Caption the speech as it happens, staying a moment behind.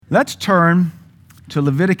Let's turn to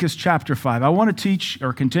Leviticus chapter 5. I want to teach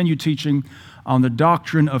or continue teaching on the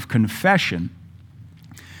doctrine of confession.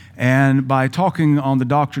 And by talking on the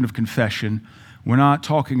doctrine of confession, we're not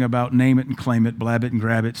talking about name it and claim it, blab it and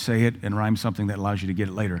grab it, say it and rhyme something that allows you to get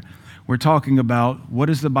it later. We're talking about what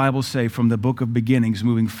does the Bible say from the book of beginnings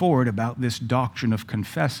moving forward about this doctrine of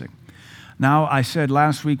confessing. Now, I said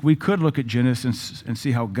last week we could look at Genesis and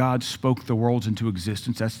see how God spoke the worlds into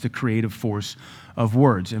existence. That's the creative force of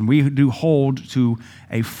words. And we do hold to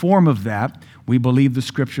a form of that. We believe the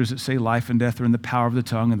scriptures that say life and death are in the power of the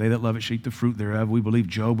tongue, and they that love it shall eat the fruit thereof. We believe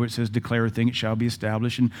Job where it says, declare a thing, it shall be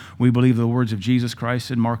established. And we believe the words of Jesus Christ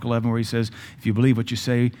in Mark 11 where he says, if you believe what you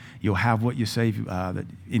say, you'll have what you say.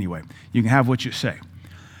 Anyway, you can have what you say.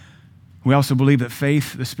 We also believe that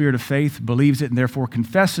faith, the spirit of faith, believes it and therefore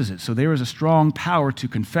confesses it. So there is a strong power to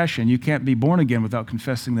confession. You can't be born again without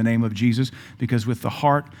confessing the name of Jesus, because with the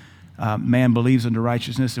heart, man believes unto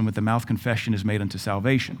righteousness, and with the mouth confession is made unto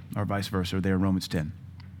salvation, or vice versa, there in Romans 10.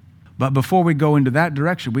 But before we go into that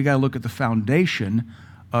direction, we got to look at the foundation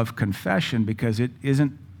of confession, because it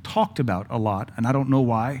isn't talked about a lot, and I don't know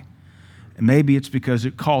why. Maybe it's because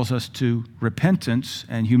it calls us to repentance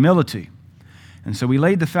and humility. And so we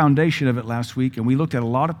laid the foundation of it last week, and we looked at a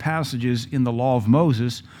lot of passages in the law of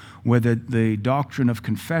Moses where the doctrine of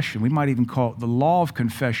confession, we might even call it the law of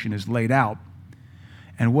confession, is laid out.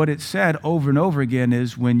 And what it said over and over again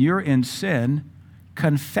is, when you're in sin,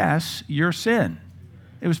 confess your sin.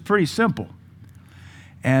 It was pretty simple.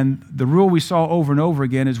 And the rule we saw over and over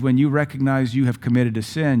again is, when you recognize you have committed a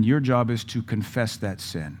sin, your job is to confess that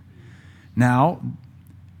sin. Now,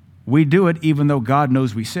 we do it even though God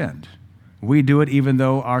knows we sinned. We do it even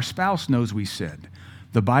though our spouse knows we sinned.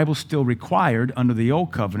 The Bible still required under the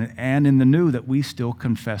old covenant and in the new that we still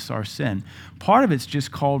confess our sin. Part of it's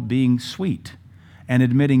just called being sweet and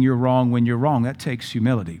admitting you're wrong when you're wrong. That takes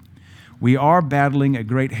humility. We are battling a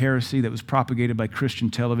great heresy that was propagated by Christian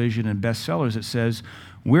television and bestsellers that says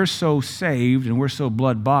we're so saved and we're so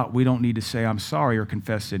blood-bought we don't need to say I'm sorry or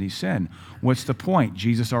confess any sin. What's the point?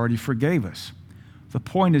 Jesus already forgave us. The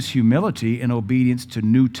point is humility and obedience to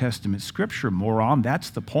New Testament Scripture, moron. That's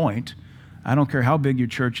the point. I don't care how big your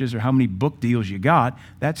church is or how many book deals you got.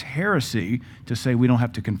 That's heresy to say we don't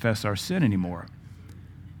have to confess our sin anymore.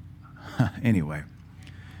 Anyway,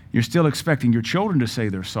 you're still expecting your children to say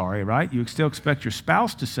they're sorry, right? You still expect your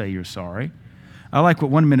spouse to say you're sorry. I like what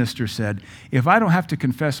one minister said. If I don't have to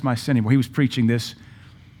confess my sin anymore, he was preaching this,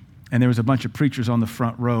 and there was a bunch of preachers on the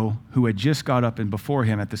front row who had just got up and before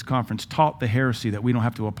him at this conference taught the heresy that we don't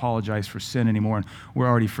have to apologize for sin anymore and we're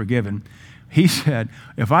already forgiven. He said,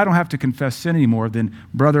 if I don't have to confess sin anymore, then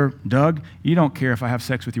Brother Doug, you don't care if I have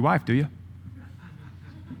sex with your wife, do you?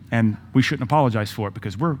 And we shouldn't apologize for it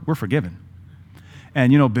because we're forgiven.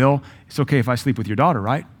 And you know, Bill, it's okay if I sleep with your daughter,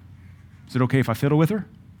 right? Is it okay if I fiddle with her?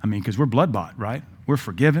 I mean, because we're blood-bought, right? We're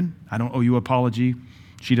forgiven. I don't owe you an apology.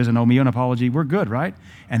 She doesn't owe me an apology. We're good, right?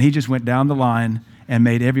 And he just went down the line and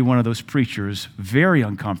made every one of those preachers very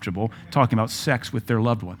uncomfortable talking about sex with their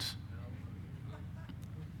loved ones.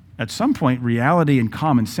 At some point, reality and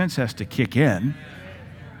common sense has to kick in,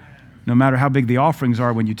 no matter how big the offerings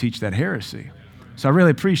are when you teach that heresy. So I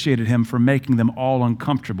really appreciated him for making them all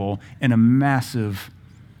uncomfortable in a massive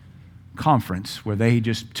conference where they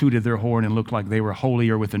just tooted their horn and looked like they were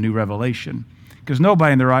holier with a new revelation. Because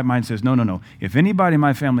nobody in their right mind says, no. If anybody in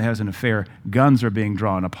my family has an affair, guns are being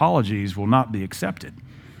drawn. Apologies will not be accepted.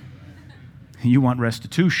 You want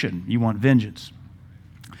restitution. You want vengeance.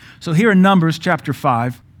 So here in Numbers chapter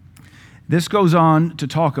 5, this goes on to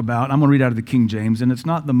talk about, I'm going to read out of the King James, and it's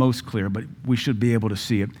not the most clear, but we should be able to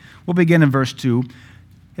see it. We'll begin in verse 2.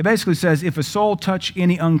 It basically says, if a soul touch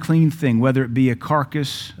any unclean thing, whether it be a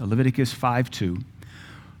carcass, Leviticus 5:2,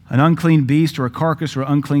 an unclean beast or a carcass or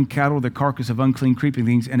unclean cattle, the carcass of unclean creeping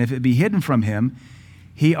things, and if it be hidden from him,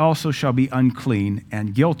 he also shall be unclean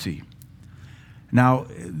and guilty. Now,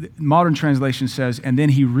 modern translation says, and then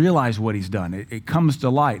he realized what he's done. It comes to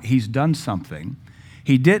light. He's done something.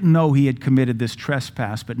 He didn't know he had committed this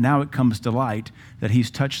trespass, but now it comes to light that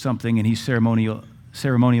he's touched something and he's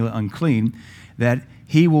ceremonially unclean, that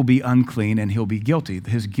he will be unclean and he'll be guilty.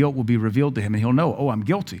 His guilt will be revealed to him and he'll know, oh, I'm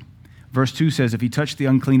guilty. Verse 2 says, if he touch the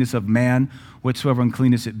uncleanness of man, whatsoever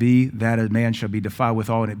uncleanness it be, that a man shall be defiled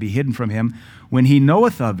withal, and it be hidden from him. When he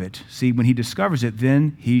knoweth of it, see, when he discovers it,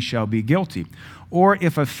 then he shall be guilty. Or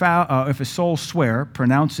if a soul swear,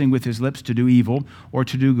 pronouncing with his lips to do evil or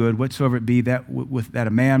to do good, whatsoever it be that a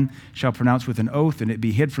man shall pronounce with an oath, and it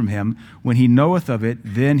be hid from him, when he knoweth of it,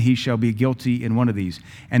 then he shall be guilty in one of these.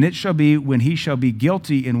 And it shall be, when he shall be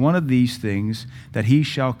guilty in one of these things, that he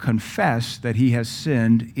shall confess that he has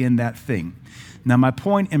sinned in that thing. Now, my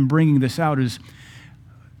point in bringing this out is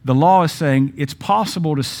the law is saying it's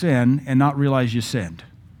possible to sin and not realize you sinned.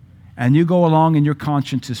 And you go along and your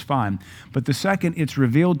conscience is fine. But the second it's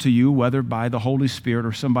revealed to you, whether by the Holy Spirit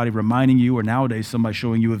or somebody reminding you, or nowadays somebody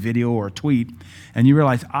showing you a video or a tweet, and you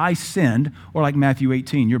realize, I sinned, or like Matthew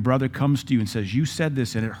 18, your brother comes to you and says, you said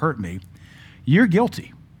this and it hurt me, you're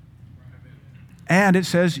guilty. And it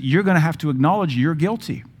says you're going to have to acknowledge you're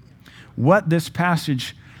guilty. What this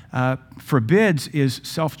passage forbids is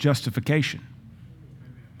self-justification.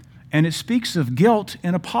 And it speaks of guilt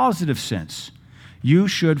in a positive sense. You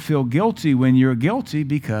should feel guilty when you're guilty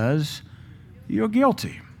because you're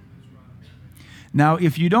guilty. Now,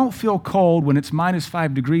 if you don't feel cold when it's minus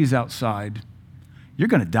 5 degrees outside, you're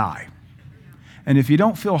going to die. And if you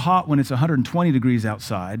don't feel hot when it's 120 degrees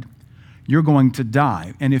outside, you're going to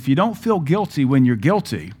die. And if you don't feel guilty when you're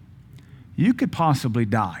guilty, you could possibly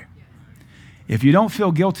die. If you don't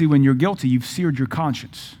feel guilty when you're guilty, you've seared your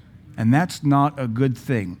conscience. And that's not a good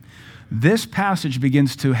thing. This passage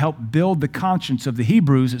begins to help build the conscience of the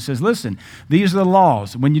Hebrews. It says, listen, these are the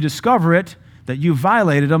laws. When you discover it, that you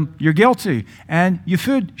violated them, you're guilty. And you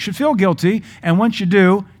should feel guilty. And once you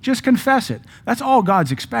do, just confess it. That's all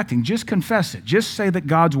God's expecting. Just confess it. Just say that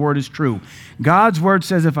God's word is true. God's word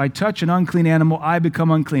says, if I touch an unclean animal, I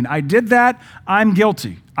become unclean. I did that, I'm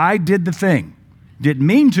guilty. I did the thing. Didn't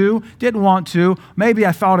mean to, didn't want to. Maybe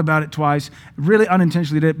I thought about it twice, really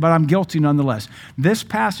unintentionally did, but I'm guilty nonetheless. This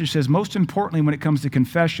passage says, most importantly when it comes to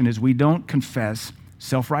confession is we don't confess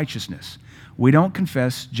self-righteousness. We don't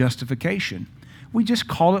confess justification. We just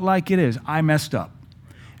call it like it is. I messed up.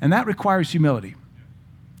 And that requires humility.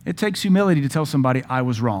 It takes humility to tell somebody I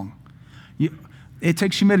was wrong. It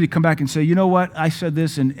takes humility to come back and say, you know what, I said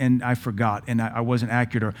this and I forgot and I wasn't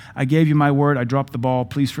accurate, or I gave you my word, I dropped the ball,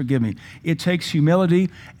 please forgive me. It takes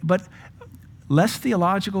humility, but less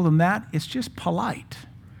theological than that, it's just polite.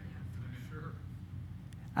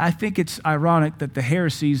 I think it's ironic that the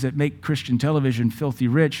heresies that make Christian television filthy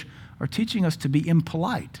rich are teaching us to be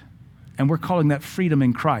impolite, and we're calling that freedom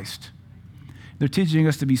in Christ. They're teaching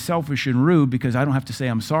us to be selfish and rude because I don't have to say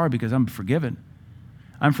I'm sorry because I'm forgiven.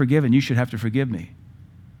 I'm forgiven, you should have to forgive me.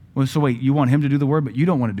 Well, so wait, you want him to do the word, but you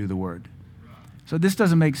don't want to do the word. So this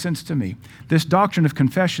doesn't make sense to me. This doctrine of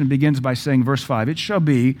confession begins by saying, verse 5, it shall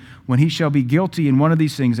be, when he shall be guilty in one of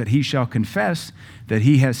these things, that he shall confess that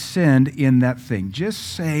he has sinned in that thing.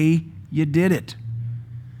 Just say you did it.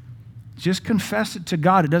 Just confess it to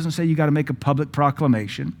God. It doesn't say you got to make a public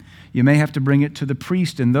proclamation. You may have to bring it to the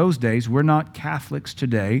priest in those days. We're not Catholics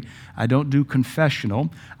today. I don't do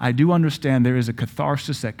confessional. I do understand there is a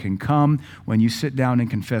catharsis that can come when you sit down and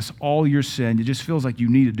confess all your sin. It just feels like you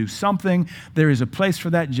need to do something. There is a place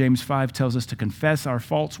for that. James 5 tells us to confess our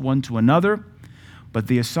faults one to another. But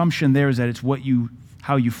the assumption there is that it's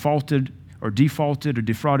how you faulted or defaulted or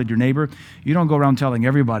defrauded your neighbor. You don't go around telling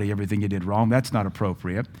everybody everything you did wrong. That's not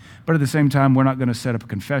appropriate. But at the same time, we're not going to set up a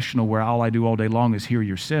confessional where all I do all day long is hear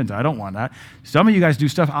your sins. I don't want that. Some of you guys do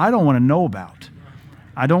stuff I don't want to know about.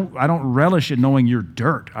 I don't relish in knowing your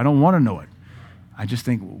dirt. I don't want to know it. I just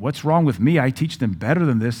think, what's wrong with me? I teach them better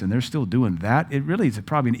than this, and they're still doing that. It really is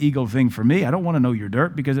probably an ego thing for me. I don't want to know your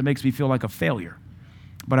dirt because it makes me feel like a failure.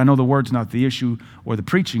 But I know the word's not the issue or the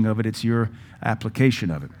preaching of it. It's your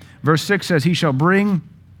application of it. Verse 6 says, he shall bring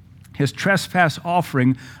his trespass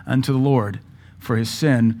offering unto the Lord for his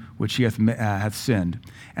sin which he hath sinned.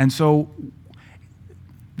 And so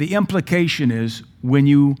the implication is when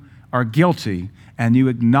you are guilty and you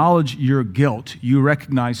acknowledge your guilt, you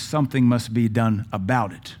recognize something must be done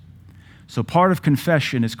about it. So part of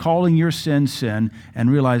confession is calling your sin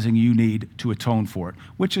and realizing you need to atone for it,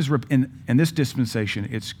 which is, in this dispensation,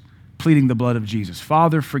 it's pleading the blood of Jesus.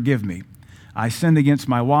 Father, forgive me. I sinned against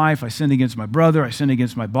my wife. I sinned against my brother. I sinned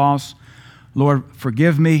against my boss. Lord,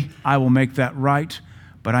 forgive me. I will make that right,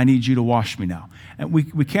 but I need you to wash me now. And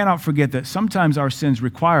we cannot forget that sometimes our sins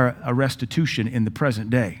require a restitution in the present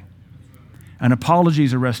day. An apology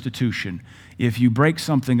is a restitution. If you break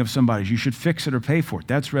something of somebody's, you should fix it or pay for it.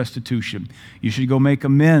 That's restitution. You should go make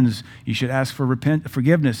amends. You should ask for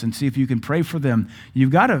forgiveness and see if you can pray for them.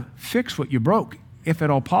 You've got to fix what you broke, if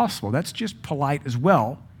at all possible. That's just polite as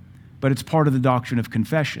well, but it's part of the doctrine of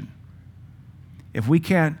confession. If we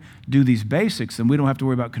can't do these basics, then we don't have to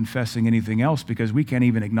worry about confessing anything else because we can't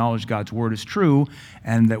even acknowledge God's word is true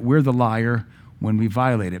and that we're the liar when we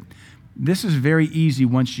violate it. This is very easy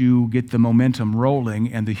once you get the momentum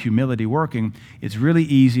rolling and the humility working. It's really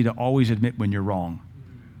easy to always admit when you're wrong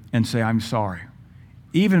and say, I'm sorry.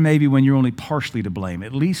 Even maybe when you're only partially to blame.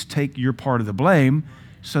 At least take your part of the blame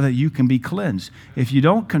so that you can be cleansed. If you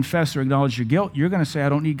don't confess or acknowledge your guilt, you're going to say, I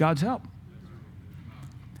don't need God's help.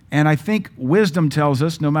 And I think wisdom tells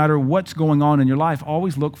us no matter what's going on in your life,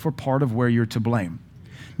 always look for part of where you're to blame.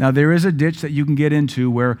 Now, there is a ditch that you can get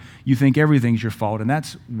into where you think everything's your fault, and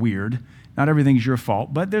that's weird. Not everything's your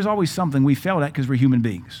fault, but there's always something we failed at because we're human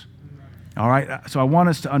beings. All right? So I want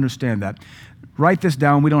us to understand that. Write this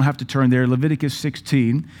down. We don't have to turn there. Leviticus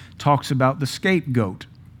 16 talks about the scapegoat.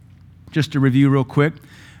 Just to review real quick,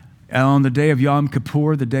 on the day of Yom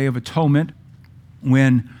Kippur, the Day of Atonement,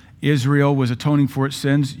 when Israel was atoning for its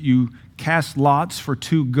sins, you cast lots for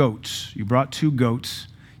 2 goats. You brought 2 goats.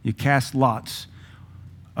 You cast lots.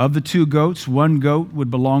 Of the 2 goats, 1 goat would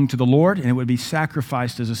belong to the Lord, and it would be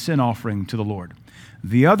sacrificed as a sin offering to the Lord.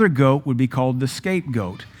 The other goat would be called the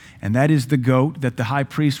scapegoat, and that is the goat that the high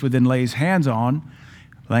priest would then lay his hands on,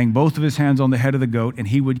 laying both of his hands on the head of the goat, and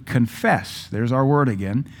he would confess. There's our word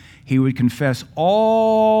again. He would confess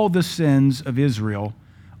all the sins of Israel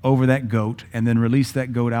over that goat and then release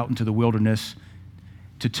that goat out into the wilderness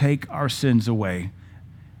to take our sins away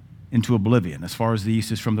into oblivion. As far as the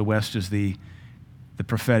east is from the west is the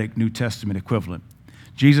prophetic New Testament equivalent.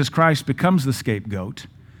 Jesus Christ becomes the scapegoat.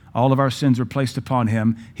 All of our sins were placed upon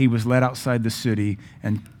him. He was led outside the city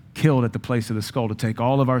and killed at the place of the skull to take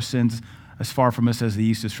all of our sins as far from us as the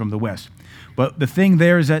east is from the west. But the thing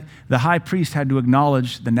there is that the high priest had to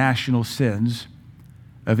acknowledge the national sins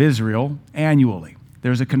of Israel annually.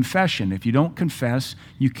 There's a confession. If you don't confess,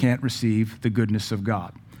 you can't receive the goodness of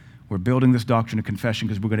God. We're building this doctrine of confession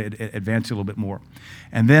because we're going to advance it a little bit more.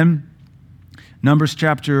 And then Leviticus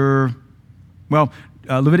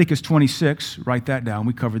 26, write that down.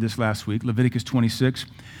 We covered this last week. Leviticus 26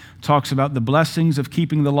 talks about the blessings of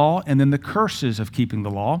keeping the law and then the curses of keeping the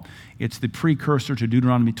law. It's the precursor to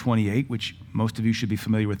Deuteronomy 28, which most of you should be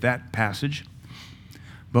familiar with that passage.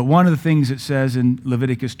 But one of the things it says in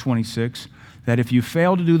Leviticus 26, that if you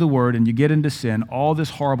fail to do the word and you get into sin, all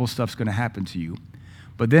this horrible stuff's going to happen to you.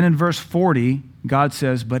 But then in verse 40, God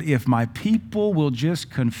says, but if my people will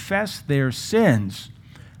just confess their sins,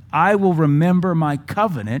 I will remember my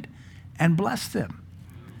covenant and bless them.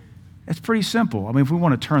 It's pretty simple. I mean, if we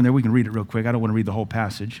want to turn there, we can read it real quick. I don't want to read the whole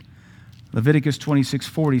passage. Leviticus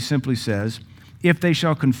 26:40 simply says, if they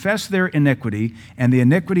shall confess their iniquity and the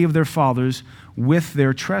iniquity of their fathers with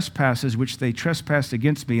their trespasses, which they trespassed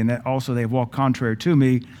against me, and that also they have walked contrary to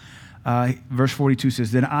me, verse 42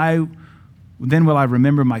 says, then will I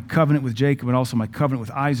remember my covenant with Jacob and also my covenant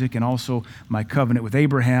with Isaac and also my covenant with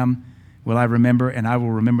Abraham will I remember, and I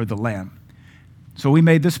will remember the land. So we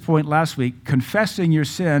made this point last week. Confessing your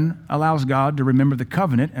sin allows God to remember the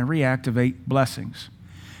covenant and reactivate blessings.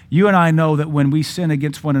 You and I know that when we sin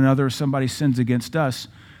against one another or somebody sins against us,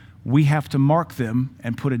 we have to mark them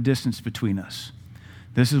and put a distance between us.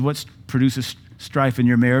 This is what produces strife in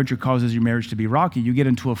your marriage or causes your marriage to be rocky. You get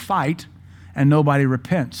into a fight and nobody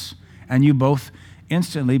repents. And you both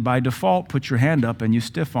instantly, by default, put your hand up and you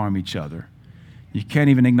stiff arm each other. You can't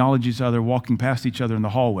even acknowledge each other walking past each other in the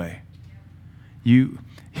hallway. You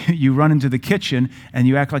run into the kitchen and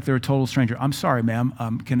you act like they're a total stranger. I'm sorry,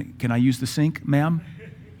 ma'am. Can I use the sink, ma'am?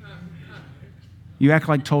 You act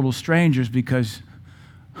like total strangers because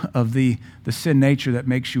of the sin nature that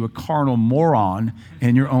makes you a carnal moron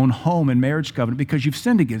in your own home and marriage covenant because you've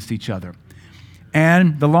sinned against each other.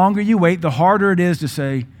 And the longer you wait, the harder it is to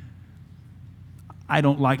say, I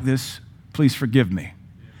don't like this, please forgive me.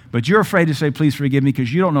 But you're afraid to say, please forgive me,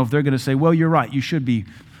 because you don't know if they're going to say, well, you're right, you should be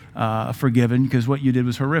forgiven because what you did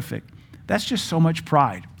was horrific. That's just so much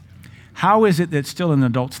pride. How is it that's still in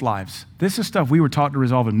adults' lives? This is stuff we were taught to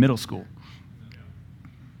resolve in middle school.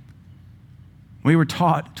 We were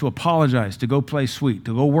taught to apologize, to go play sweet,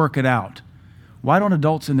 to go work it out. Why don't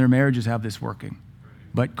adults in their marriages have this working?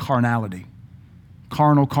 But carnality.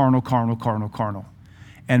 Carnal, carnal, carnal, carnal, carnal.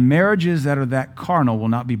 And marriages that are that carnal will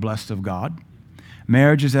not be blessed of God.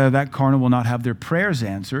 Marriages that are that carnal will not have their prayers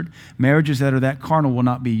answered. Marriages that are that carnal will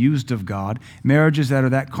not be used of God. Marriages that are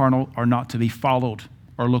that carnal are not to be followed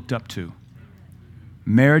or looked up to.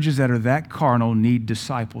 Marriages that are that carnal need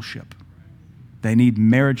discipleship. They need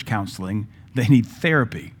marriage counseling. They need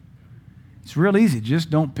therapy. It's real easy. Just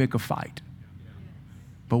don't pick a fight.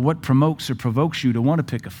 But what promotes or provokes you to want to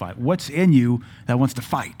pick a fight? What's in you that wants to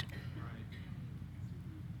fight?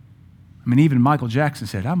 I mean, even Michael Jackson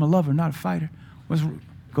said, I'm a lover, not a fighter.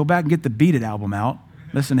 Go back and get the Beat It album out.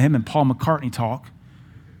 Listen to him and Paul McCartney talk.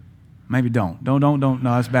 Maybe don't. Don't. No,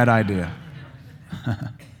 that's a bad idea.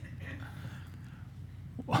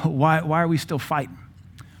 Why are we still fighting?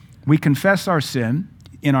 We confess our sin.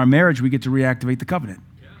 In our marriage, we get to reactivate the covenant.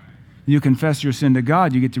 You confess your sin to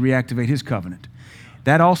God, you get to reactivate his covenant.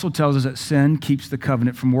 That also tells us that sin keeps the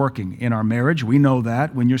covenant from working. In our marriage, we know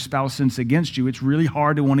that when your spouse sins against you, it's really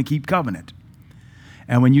hard to want to keep covenant.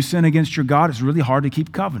 And when you sin against your God, it's really hard to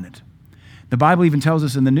keep covenant. The Bible even tells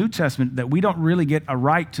us in the New Testament that we don't really get a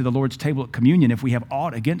right to the Lord's table at communion if we have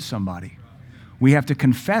aught against somebody. We have to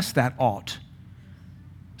confess that aught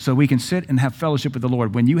so we can sit and have fellowship with the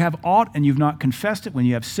Lord. When you have aught and you've not confessed it, when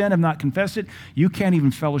you have sin and have not confessed it, you can't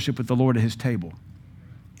even fellowship with the Lord at his table.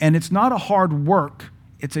 And it's not a hard work.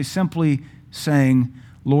 It's a simply saying,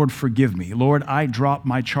 Lord, forgive me. Lord, I drop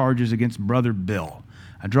my charges against Brother Bill.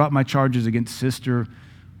 I drop my charges against Sister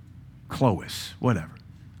Chlois, whatever.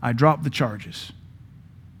 I drop the charges.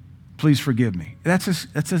 Please forgive me. That's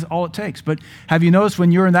all it takes. But have you noticed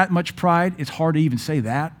when you're in that much pride, it's hard to even say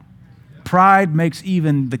that? Pride makes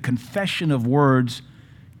even the confession of words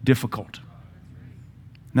difficult.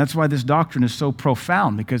 And that's why this doctrine is so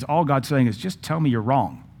profound, because all God's saying is just tell me you're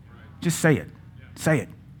wrong. Just say it. Say it.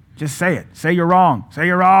 Just say it. Say you're wrong. Say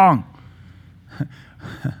you're wrong.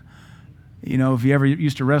 You know, if you ever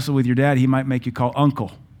used to wrestle with your dad, he might make you call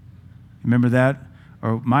uncle. Remember that?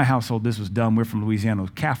 Or my household, this was dumb. We're from Louisiana. It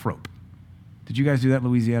was calf rope. Did you guys do that in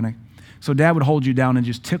Louisiana? So dad would hold you down and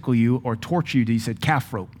just tickle you or torture you till you said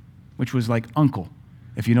calf rope, which was like uncle,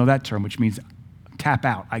 if you know that term, which means tap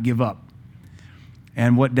out, I give up.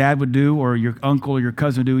 And what dad would do, or your uncle or your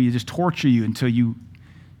cousin would do, you just torture you until you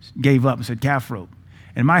gave up and said calf rope.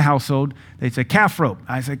 In my household, they'd say calf rope.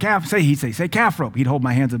 I said calf, he'd say calf rope. He'd hold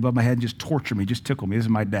my hands above my head and just torture me, just tickle me. This is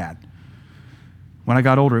my dad. When I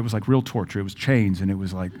got older, it was like real torture. It was chains, and it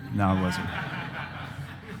was like, no, it wasn't.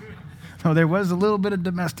 No, there was a little bit of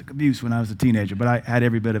domestic abuse when I was a teenager, but I had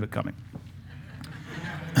every bit of it coming.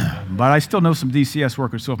 But I still know some DCS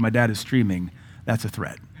workers, so if my dad is streaming, that's a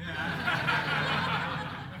threat.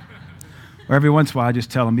 Or every once in a while, I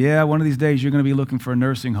just tell him, yeah, one of these days you're going to be looking for a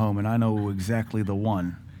nursing home, and I know exactly the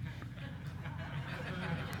one.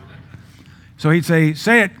 So he'd say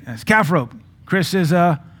it, it's calf rope. Chris is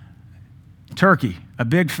a turkey, a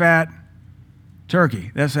big fat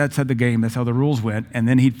turkey. That's how the game, that's how the rules went. And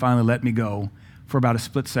then he'd finally let me go for about a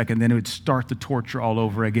split second. Then it would start the torture all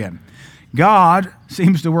over again. God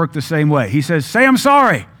seems to work the same way. He says, say I'm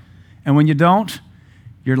sorry. And when you don't,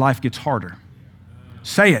 your life gets harder.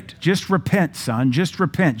 Say it. Just repent, son. Just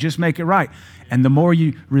repent. Just make it right. And the more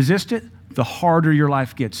you resist it, the harder your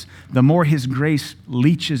life gets. The more his grace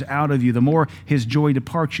leaches out of you, the more his joy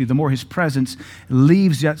departs you, the more his presence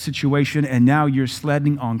leaves that situation, and now you're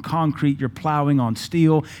sledding on concrete, you're plowing on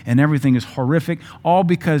steel, and everything is horrific, all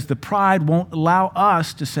because the pride won't allow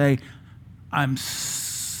us to say, I'm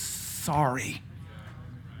sorry.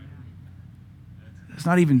 It's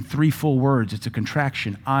not even 3 full words, it's a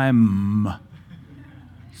contraction. I'm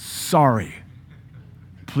sorry.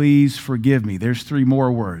 Please forgive me. There's 3 more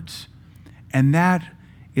words. And that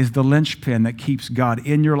is the linchpin that keeps God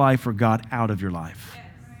in your life or God out of your life.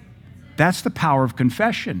 That's the power of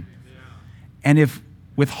confession. And if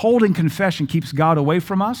withholding confession keeps God away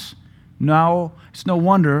from us, no, it's no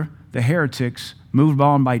wonder the heretics, moved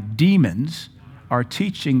on by demons, are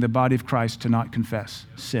teaching the body of Christ to not confess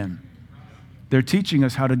sin. They're teaching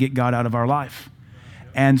us how to get God out of our life.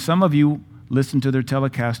 And some of you listen to their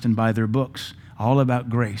telecast and buy their books, all about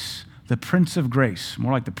grace. The Prince of Grace,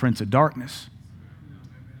 more like the Prince of Darkness,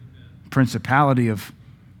 Principality of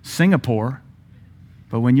Singapore.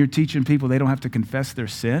 But when you're teaching people they don't have to confess their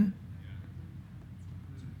sin,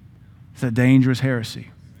 it's a dangerous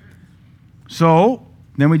heresy. So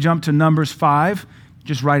then we jump to Numbers 5.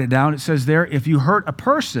 Just write it down. It says there, if you hurt a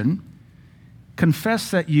person,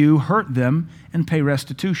 confess that you hurt them and pay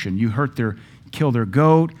restitution. You kill their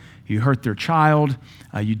goat, you hurt their child,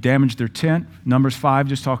 you damage their tent. Numbers 5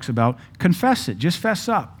 just talks about confess it. Just fess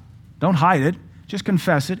up. Don't hide it. Just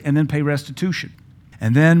confess it and then pay restitution.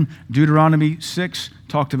 And then Deuteronomy 6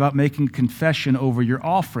 talked about making confession over your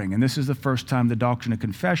offering. And this is the first time the doctrine of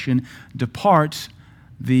confession departs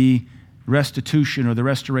the restitution or the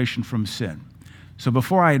restoration from sin. So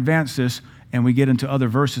before I advance this and we get into other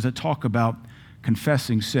verses that talk about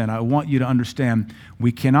confessing sin, I want you to understand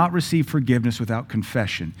we cannot receive forgiveness without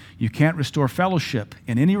confession. You can't restore fellowship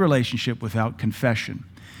in any relationship without confession.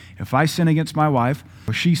 If I sin against my wife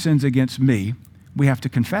or she sins against me, we have to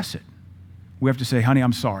confess it. We have to say, honey,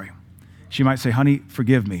 I'm sorry. She might say, honey,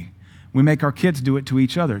 forgive me. We make our kids do it to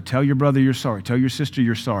each other. Tell your brother you're sorry. Tell your sister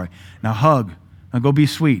you're sorry. Now hug. Now go be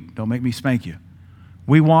sweet. Don't make me spank you.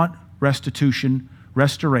 We want restitution,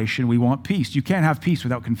 restoration. We want peace. You can't have peace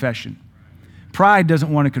without confession. Pride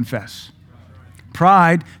doesn't want to confess.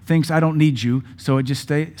 Pride thinks I don't need you, so it just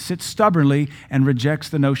sits stubbornly and rejects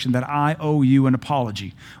the notion that I owe you an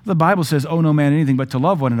apology. The Bible says, owe no man anything but to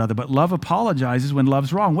love one another, but love apologizes when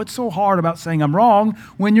love's wrong. What's so hard about saying I'm wrong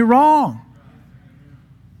when you're wrong?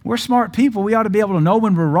 We're smart people. We ought to be able to know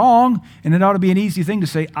when we're wrong, and it ought to be an easy thing to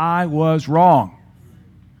say, I was wrong.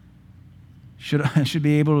 Should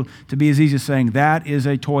be able to be as easy as saying, that is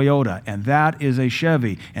a Toyota, and that is a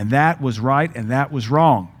Chevy, and that was right, and that was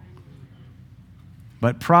wrong.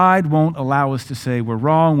 But pride won't allow us to say we're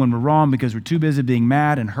wrong when we're wrong because we're too busy being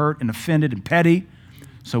mad and hurt and offended and petty.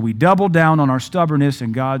 So we double down on our stubbornness,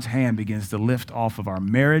 and God's hand begins to lift off of our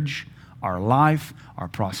marriage, our life, our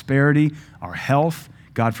prosperity, our health,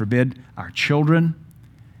 God forbid, our children.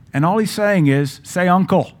 And all he's saying is, say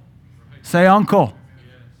uncle. Say uncle.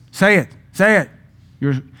 Say it. Say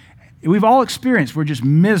it. We've all experienced, we're just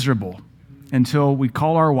miserable until we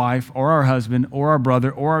call our wife or our husband or our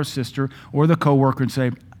brother or our sister or the coworker and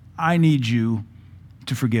say, I need you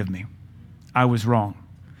to forgive me. I was wrong.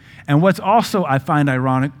 And what's also I find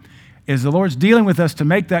ironic is the Lord's dealing with us to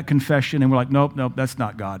make that confession, and we're like, nope, that's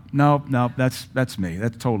not God. Nope, that's me.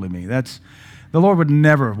 That's totally me. The Lord would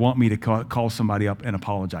never want me to call somebody up and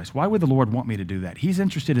apologize. Why would the Lord want me to do that? He's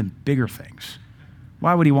interested in bigger things.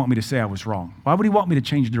 Why would he want me to say I was wrong? Why would he want me to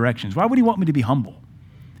change directions? Why would he want me to be humble?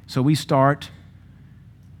 So we start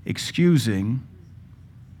excusing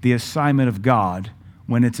the assignment of God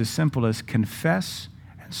when it's as simple as confess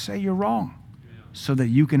and say you're wrong so that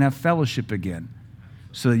you can have fellowship again,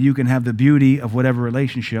 so that you can have the beauty of whatever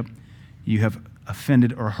relationship you have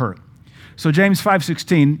offended or hurt. So James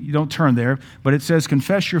 5:16, you don't turn there, but it says,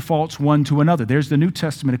 confess your faults one to another. There's the New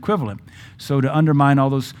Testament equivalent. So to undermine all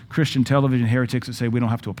those Christian television heretics that say we don't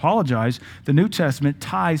have to apologize, the New Testament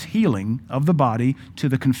ties healing of the body to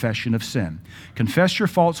the confession of sin. Confess your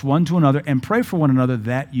faults one to another and pray for one another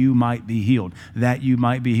that you might be healed. That you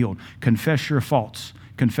might be healed. Confess your faults.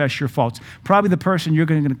 Confess your faults. Probably the person you're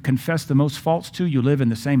going to confess the most faults to, you live in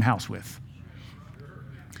the same house with.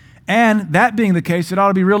 And that being the case, it ought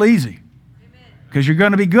to be real easy, because you're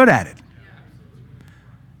going to be good at it.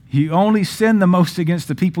 You only sin the most against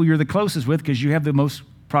the people you're the closest with because you have the most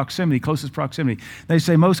proximity, closest proximity. They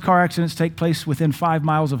say most car accidents take place within 5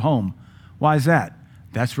 miles of home. Why is that?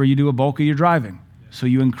 That's where you do a bulk of your driving. So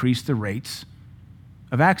you increase the rates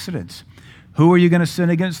of accidents. Who are you going to sin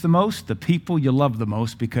against the most? The people you love the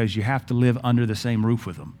most, because you have to live under the same roof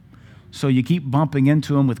with them. So you keep bumping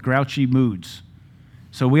into them with grouchy moods.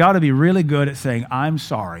 So we ought to be really good at saying, I'm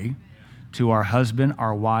sorry, to our husband,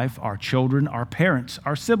 our wife, our children, our parents,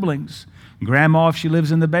 our siblings, grandma if she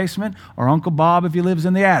lives in the basement, or Uncle Bob if he lives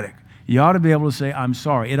in the attic. You ought to be able to say, I'm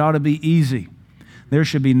sorry. It ought to be easy. There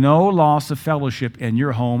should be no loss of fellowship in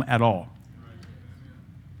your home at all.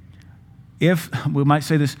 If, we might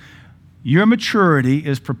say this, your maturity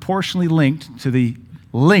is proportionally linked to the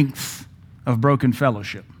length of broken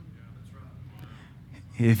fellowship.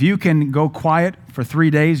 If you can go quiet for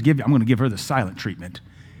 3 days, I'm going to give her the silent treatment.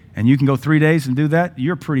 And you can go 3 days and do that,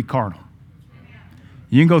 you're pretty carnal.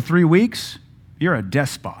 You can go 3 weeks, you're a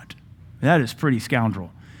despot. That is pretty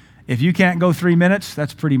scoundrel. If you can't go 3 minutes,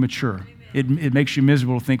 that's pretty mature. It makes you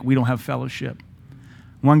miserable to think we don't have fellowship.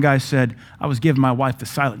 One guy said, I was giving my wife the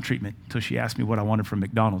silent treatment until she asked me what I wanted from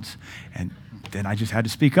McDonald's. And then I just had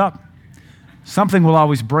to speak up. Something will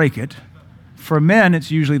always break it. For men,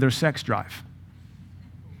 it's usually their sex drive.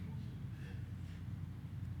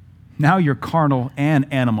 Now you're carnal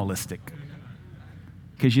and animalistic,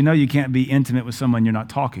 because you know you can't be intimate with someone you're not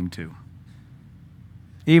talking to.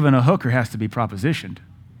 Even a hooker has to be propositioned.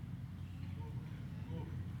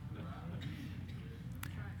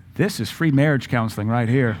 This is free marriage counseling right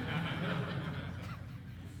here.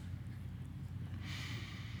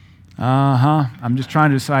 I'm just trying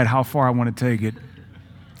to decide how far I want to take it.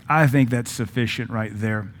 I think that's sufficient right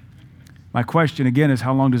there. My question again is,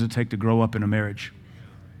 how long does it take to grow up in a marriage?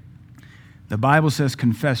 The Bible says,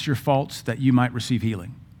 confess your faults that you might receive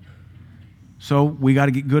healing. So we got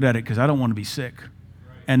to get good at it, because I don't want to be sick.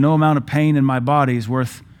 And no amount of pain in my body is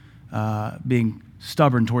worth being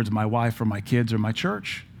stubborn towards my wife or my kids or my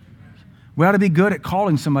church. We ought to be good at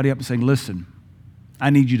calling somebody up and saying, listen, I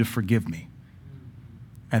need you to forgive me.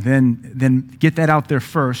 And then get that out there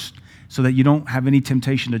first, so that you don't have any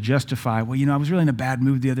temptation to justify, well, I was really in a bad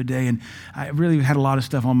mood the other day, and I really had a lot of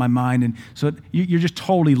stuff on my mind. And so you're just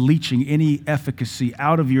totally leaching any efficacy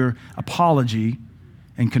out of your apology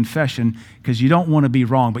and confession, because you don't want to be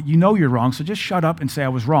wrong. But you know you're wrong, so just shut up and say, I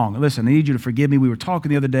was wrong. Listen, I need you to forgive me. We were talking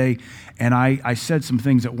the other day, and I said some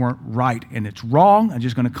things that weren't right, and it's wrong. I'm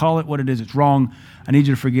just going to call it what it is. It's wrong. I need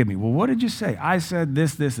you to forgive me. Well, what did you say? I said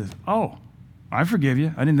this. Oh, I forgive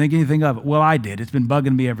you. I didn't think anything of it. Well, I did. It's been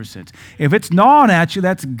bugging me ever since. If it's gnawing at you,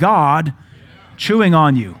 that's God chewing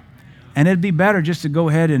on you. And it'd be better just to go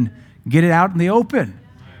ahead and get it out in the open.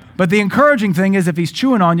 But the encouraging thing is, if he's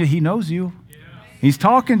chewing on you, he knows you. He's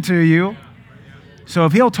talking to you. So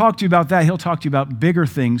if he'll talk to you about that, he'll talk to you about bigger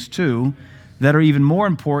things too that are even more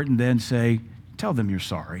important than say, tell them you're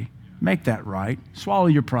sorry. Make that right. Swallow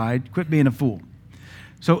your pride. Quit being a fool.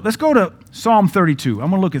 So let's go to Psalm 32. I'm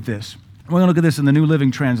going to look at this. We're going to look at this in the New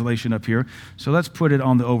Living Translation up here. So let's put it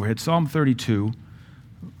on the overhead. Psalm 32,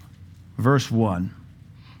 verse 1.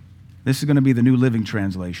 This is going to be the New Living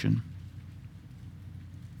Translation.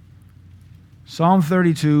 Psalm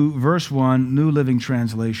 32, verse 1, New Living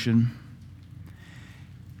Translation.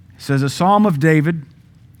 It says, a psalm of David.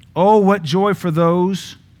 Oh, what joy for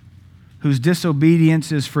those whose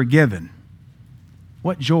disobedience is forgiven.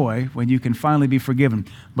 What joy when you can finally be forgiven.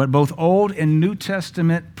 But both Old and New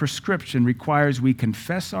Testament prescription requires we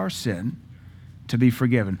confess our sin to be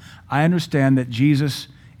forgiven. I understand that Jesus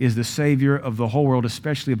is the Savior of the whole world,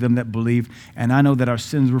 especially of them that believe, and I know that our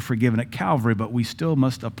sins were forgiven at Calvary, but we still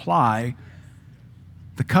must apply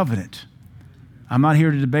the covenant. I'm not here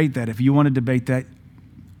to debate that. If you want to debate that,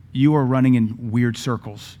 you are running in weird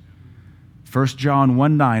circles. 1 John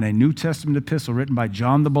 1:9, a New Testament epistle written by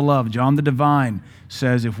John the Beloved, John the Divine,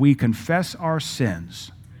 says, if we confess our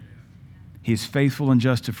sins, he is faithful and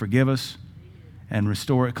just to forgive us and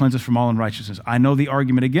cleanse us from all unrighteousness. I know the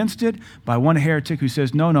argument against it by one heretic who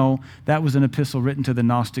says, no, that was an epistle written to the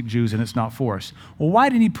Gnostic Jews and it's not for us. Well, why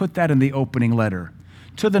didn't he put that in the opening letter?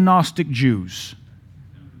 To the Gnostic Jews.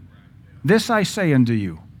 This I say unto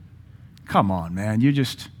you. Come on, man,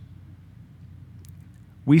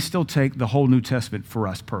 we still take the whole New Testament for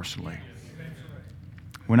us personally.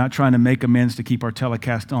 We're not trying to make amends to keep our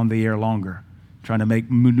telecast on the air longer, trying to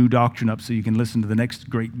make new doctrine up so you can listen to the next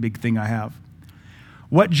great big thing I have.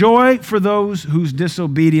 What joy for those whose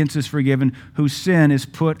disobedience is forgiven, whose sin is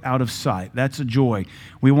put out of sight. That's a joy.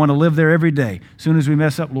 We want to live there every day. As soon as we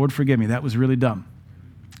mess up, Lord, forgive me. That was really dumb.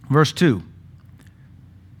 Verse 2,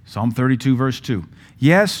 Psalm 32, verse 2.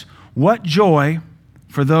 Yes, what joy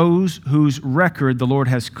for those whose record the Lord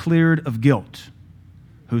has cleared of guilt,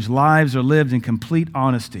 whose lives are lived in complete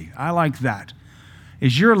honesty. I like that.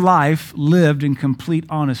 Is your life lived in complete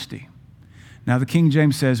honesty? Now, the King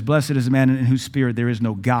James says, blessed is the man in whose spirit there is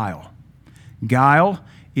no guile. Guile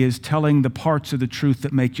is telling the parts of the truth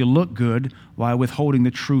that make you look good while withholding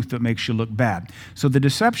the truth that makes you look bad. So the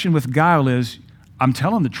deception with guile is, I'm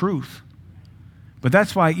telling the truth. But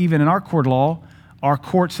that's why even in our court of law, our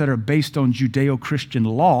courts that are based on Judeo-Christian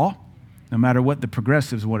law, no matter what the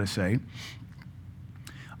progressives want to say,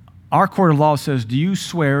 our court of law says, do you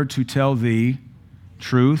swear to tell the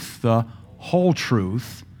truth, the whole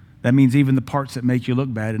truth? That means even the parts that make you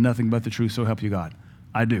look bad and nothing but the truth, so help you God.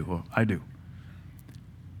 I do. Well, I do.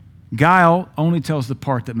 Guile only tells the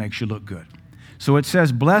part that makes you look good. So it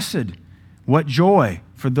says, blessed, what joy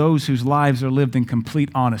for those whose lives are lived in complete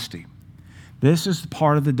honesty. This is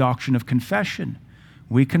part of the doctrine of confession.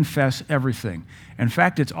 We confess everything. In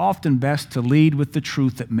fact, it's often best to lead with the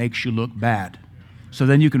truth that makes you look bad. So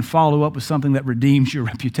then you can follow up with something that redeems your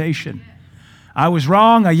reputation. I was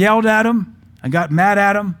wrong. I yelled at him. I got mad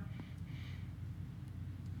at him.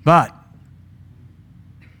 But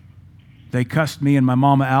they cussed me and my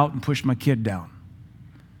mama out and pushed my kid down.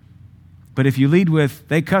 But if you lead with,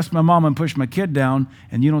 they cussed my mama and pushed my kid down,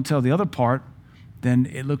 and you don't tell the other part, then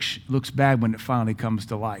it looks bad when it finally comes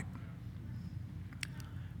to light.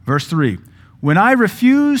 Verse 3, when I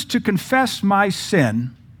refused to confess my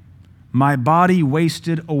sin, my body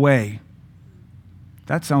wasted away.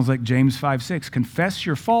 That sounds like James 5:6. Confess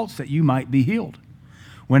your faults that you might be healed.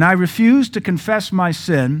 When I refused to confess my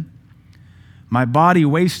sin, my body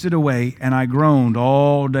wasted away and I groaned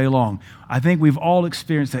all day long. I think we've all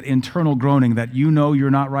experienced that internal groaning that you know you're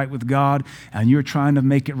not right with God and you're trying to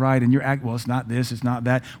make it right and you're acting, well, it's not this, it's not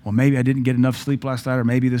that. Well, maybe I didn't get enough sleep last night or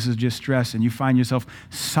maybe this is just stress, and you find yourself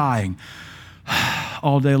sighing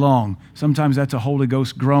all day long. Sometimes that's a Holy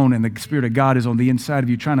Ghost groan and the Spirit of God is on the inside of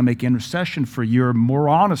you trying to make intercession for your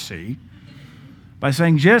morality by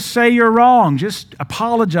saying, just say you're wrong, just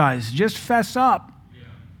apologize, just fess up.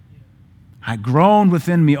 I groaned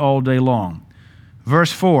within me all day long.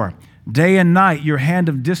 Verse 4, day and night your hand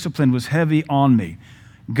of discipline was heavy on me.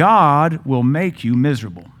 God will make you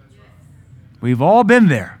miserable. We've all been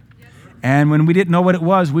there. And when we didn't know what it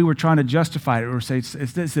was, we were trying to justify it or say,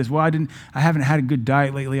 it's this. Well, I haven't had a good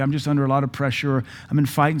diet lately. I'm just under a lot of pressure. I've been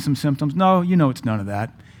fighting some symptoms. No, you know it's none of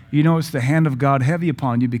that. You know it's the hand of God heavy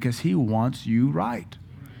upon you because he wants you right.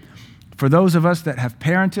 For those of us that have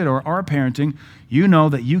parented or are parenting, you know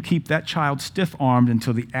that you keep that child stiff-armed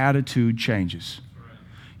until the attitude changes.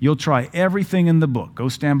 You'll try everything in the book. Go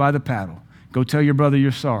stand by the paddle. Go tell your brother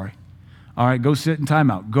you're sorry. All right, go sit in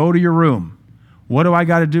timeout. Go to your room. What do I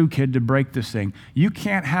got to do, kid, to break this thing? You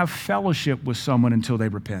can't have fellowship with someone until they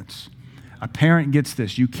repent. A parent gets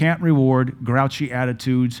this. You can't reward grouchy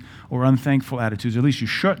attitudes or unthankful attitudes. At least you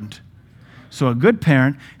shouldn't. So a good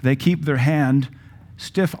parent, they keep their hand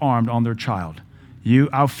stiff-armed on their child.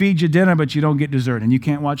 I'll feed you dinner, but you don't get dessert, and you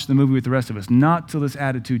can't watch the movie with the rest of us. Not till this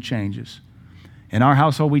attitude changes. In our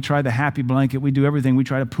household, we try the happy blanket. We do everything. We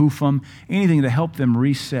try to poof them, anything to help them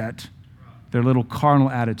reset their little carnal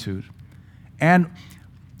attitude. And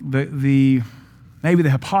maybe the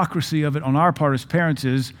hypocrisy of it on our part as parents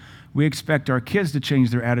is we expect our kids to change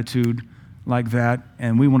their attitude like that,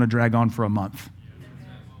 and we want to drag on for a month.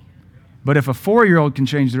 But if a 4-year-old can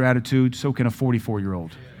change their attitude, so can a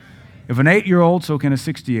 44-year-old. If an 8-year-old, so can a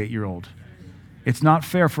 68-year-old. It's not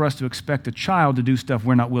fair for us to expect a child to do stuff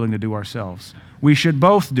we're not willing to do ourselves. We should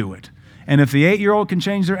both do it. And if the 8-year-old can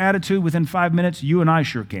change their attitude within 5 minutes, you and I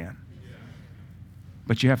sure can.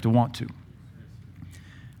 But you have to want to.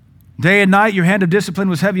 Day and night, your hand of discipline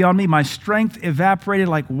was heavy on me. My strength evaporated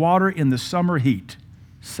like water in the summer heat.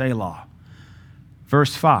 Selah.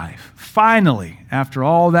 Verse 5. Finally, after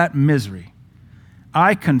all that misery,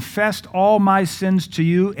 I confessed all my sins to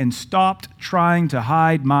you and stopped trying to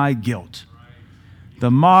hide my guilt. The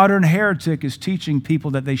modern heretic is teaching people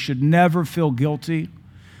that they should never feel guilty.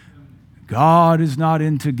 God is not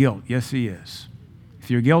into guilt. Yes, He is. If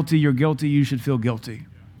you're guilty, you're guilty. You should feel guilty.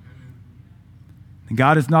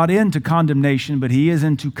 God is not into condemnation, but He is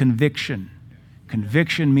into conviction.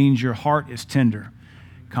 Conviction means your heart is tender.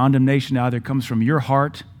 Condemnation either comes from your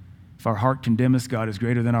heart. If our heart condemns us, God is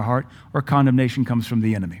greater than our heart. Or condemnation comes from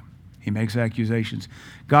the enemy. He makes accusations.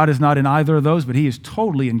 God is not in either of those, but He is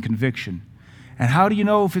totally in conviction. And how do you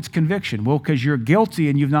know if it's conviction? Well, because you're guilty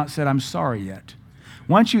and you've not said, I'm sorry yet.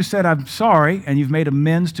 Once you said, I'm sorry, and you've made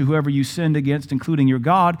amends to whoever you sinned against, including your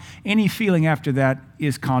God, any feeling after that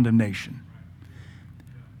is condemnation.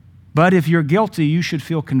 But if you're guilty, you should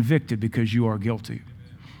feel convicted because you are guilty.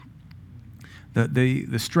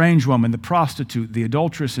 The strange woman, the prostitute, the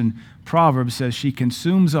adulteress in Proverbs says she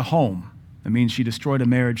consumes a home. That means she destroyed a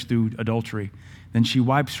marriage through adultery. Then she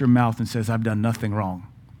wipes her mouth and says, I've done nothing wrong.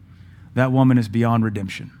 That woman is beyond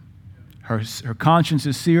redemption. Her conscience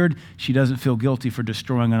is seared. She doesn't feel guilty for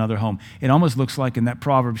destroying another home. It almost looks like in that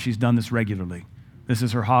proverb she's done this regularly. This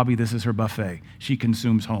is her hobby. This is her buffet. She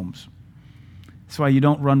consumes homes. That's why you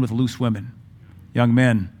don't run with loose women. Young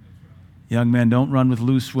men, don't run with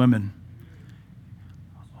loose women.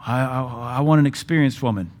 I want an experienced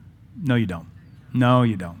woman. No, you don't. No,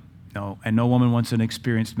 you don't. No, and no woman wants an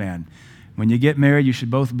experienced man. When you get married, you should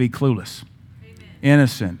both be clueless,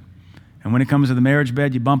 innocent. And when it comes to the marriage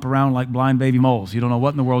bed, you bump around like blind baby moles. You don't know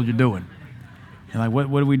what in the world you're doing. You're like,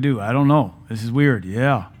 what do we do? I don't know. This is weird.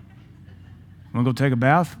 Yeah. Want to go take a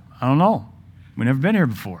bath? I don't know. We've never been here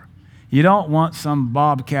before. You don't want some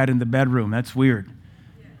bobcat in the bedroom. That's weird.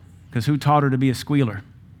 Because who taught her to be a squealer?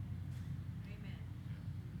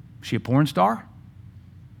 Is she a porn star?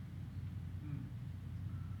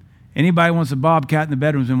 Anybody wants a bobcat in the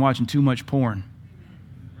bedroom has been watching too much porn.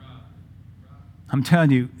 I'm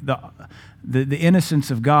telling you, the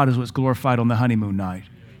innocence of God is what's glorified on the honeymoon night.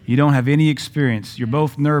 You don't have any experience. You're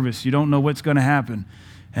both nervous. You don't know what's going to happen.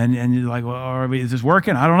 And you're like, well, is this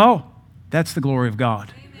working? I don't know. That's the glory of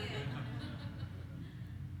God.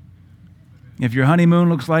 If your honeymoon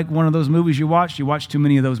looks like one of those movies you watch too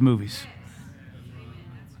many of those movies.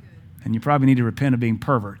 And you probably need to repent of being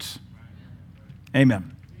perverts.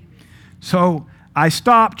 Amen. So I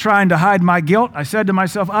stopped trying to hide my guilt. I said to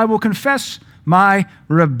myself, I will confess my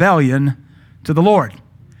rebellion to the Lord.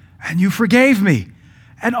 And you forgave me.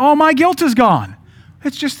 And all my guilt is gone.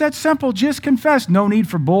 It's just that simple. Just confess. No need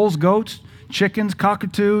for bulls, goats, chickens,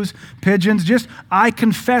 cockatoos, pigeons. Just, I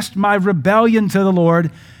confessed my rebellion to the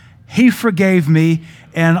Lord. He forgave me,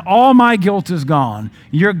 and all my guilt is gone.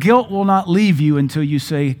 Your guilt will not leave you until you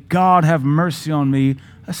say, God, have mercy on me,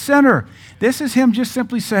 a sinner. This is Him just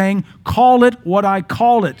simply saying, call it what I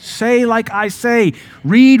call it. Say like I say.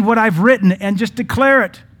 Read what I've written and just declare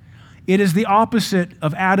it. It is the opposite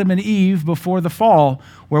of Adam and Eve before the fall,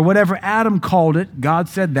 where whatever Adam called it, God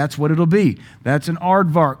said that's what it'll be. That's an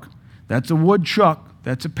aardvark. That's a woodchuck.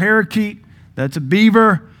 That's a parakeet. That's a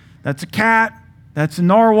beaver. That's a cat. That's a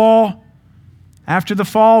narwhal. After the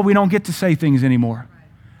fall, we don't get to say things anymore.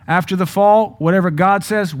 After the fall, whatever God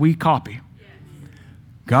says, we copy.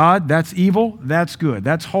 God, that's evil, that's good.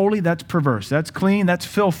 That's holy, that's perverse. That's clean, that's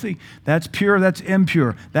filthy. That's pure, that's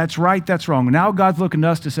impure. That's right, that's wrong. Now God's looking to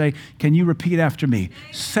us to say, can you repeat after me?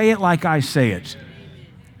 Say it like I say it.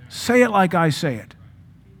 Say it like I say it.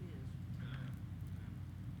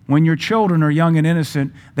 When your children are young and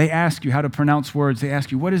innocent, they ask you how to pronounce words. They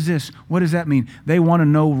ask you, what is this? What does that mean? They want to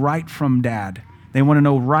know right from dad. They want to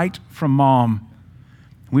know right from mom.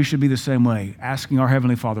 We should be the same way, asking our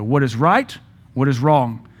Heavenly Father, what is right, what is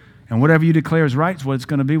wrong? And whatever you declare is right is what it's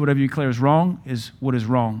going to be. Whatever you declare is wrong is what is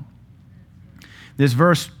wrong. This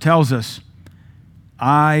verse tells us,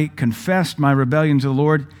 I confessed my rebellion to the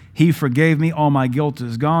Lord. He forgave me. All my guilt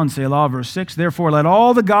is gone. Selah, verse 6. Therefore, let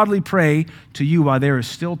all the godly pray to you while there is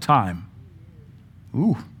still time.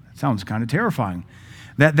 Ooh, that sounds kind of terrifying.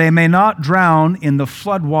 That they may not drown in the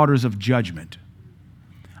floodwaters of judgment.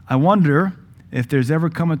 I wonder if there's ever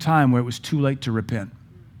come a time where it was too late to repent.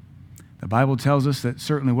 The Bible tells us that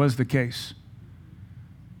certainly was the case.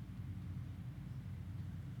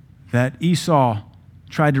 That Esau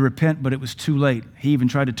tried to repent, but it was too late. He even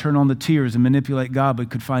tried to turn on the tears and manipulate God,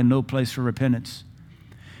 but could find no place for repentance.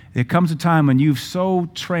 There comes a time when you've so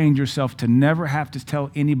trained yourself to never have to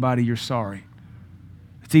tell anybody you're sorry.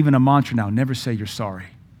 It's even a mantra now, never say you're sorry.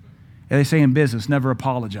 And they say in business, never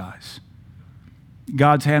apologize.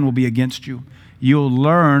 God's hand will be against you. You'll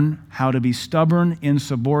learn how to be stubborn,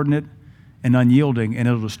 insubordinate, and unyielding, and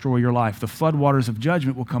it'll destroy your life. The floodwaters of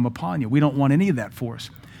judgment will come upon you. We don't want any of that for us.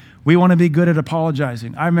 We want to be good at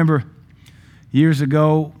apologizing. I remember years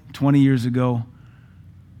ago, 20 years ago,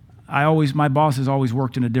 my boss has always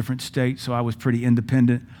worked in a different state, so I was pretty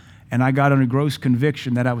independent, and I got under gross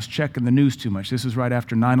conviction that I was checking the news too much. This was right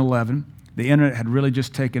after 9/11. The internet had really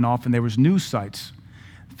just taken off, and there was news sites.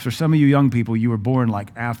 For some of you young people, you were born like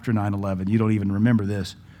after 9/11. You don't even remember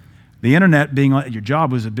this. The internet being on your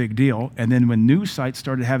job was a big deal. And then when news sites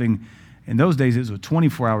started having, in those days, it was a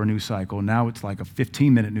 24-hour news cycle. Now it's like a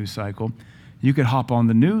 15-minute news cycle. You could hop on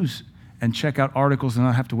the news and check out articles and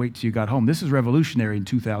not have to wait till you got home. This is revolutionary in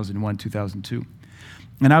 2001, 2002.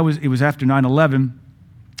 And it was after 9/11,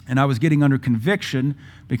 and I was getting under conviction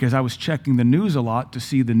because I was checking the news a lot to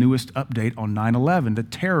see the newest update on 9/11, the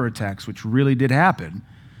terror attacks, which really did happen.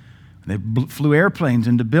 They flew airplanes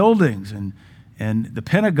into buildings and the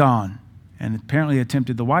Pentagon, and apparently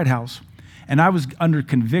attempted the White House. And I was under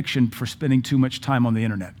conviction for spending too much time on the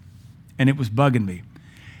internet, and it was bugging me.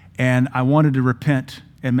 And I wanted to repent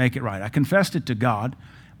and make it right. I confessed it to God,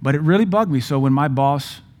 but it really bugged me. So when my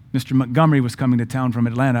boss, Mr. Montgomery, was coming to town from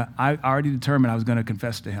Atlanta, I already determined I was going to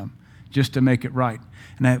confess to him just to make it right.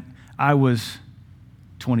 And I was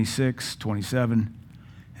 26, 27,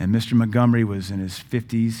 and Mr. Montgomery was in his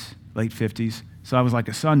 50s, late 50s. So I was like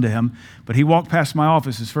a son to him. But he walked past my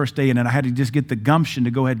office his first day, and then I had to just get the gumption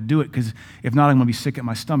to go ahead and do it, because if not, I'm going to be sick at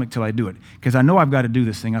my stomach till I do it. Because I know I've got to do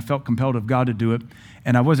this thing. I felt compelled of God to do it,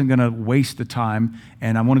 and I wasn't going to waste the time.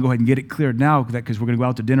 And I want to go ahead and get it cleared now, because we're going to go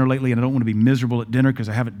out to dinner lately, and I don't want to be miserable at dinner because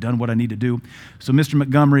I haven't done what I need to do. So Mr.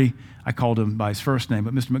 Montgomery, I called him by his first name,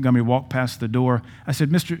 but Mr. Montgomery walked past the door. I said,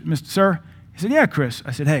 Mr. Sir? He said, yeah, Chris.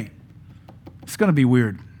 I said, hey, it's going to be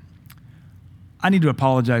weird. I need to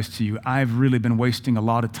apologize to you. I've really been wasting a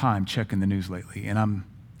lot of time checking the news lately, and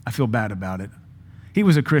I feel bad about it. He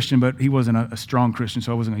was a Christian, but he wasn't a strong Christian,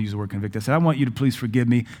 so I wasn't going to use the word convict. I said, I want you to please forgive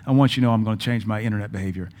me. I want you to know I'm going to change my internet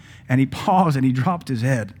behavior. And he paused, and he dropped his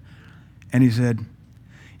head, and he said,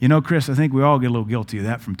 you know, Chris, I think we all get a little guilty of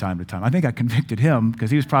that from time to time. I think I convicted him because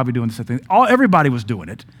he was probably doing the same thing. Everybody was doing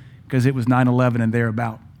it because it was 9/11 and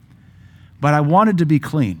thereabout. But I wanted to be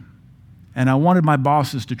clean, and I wanted my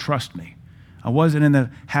bosses to trust me. I wasn't in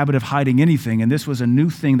the habit of hiding anything, and this was a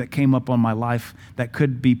new thing that came up on my life that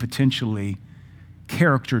could be potentially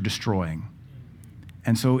character destroying.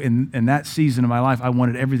 And so in that season of my life, I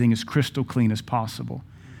wanted everything as crystal clean as possible.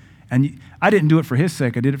 And I didn't do it for his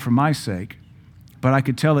sake, I did it for my sake. But I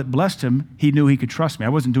could tell it blessed him. He knew he could trust me. I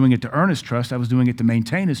wasn't doing it to earn his trust, I was doing it to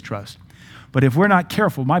maintain his trust. But if we're not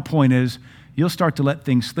careful, my point is, you'll start to let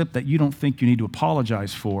things slip that you don't think you need to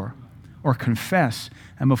apologize for or confess.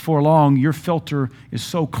 And before long, your filter is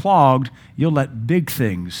so clogged, you'll let big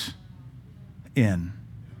things in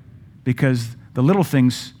because the little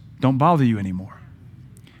things don't bother you anymore.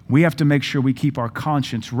 We have to make sure we keep our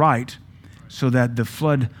conscience right so that the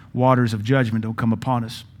flood waters of judgment don't come upon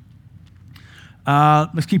us.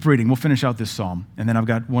 Let's keep reading. We'll finish out this psalm, and then I've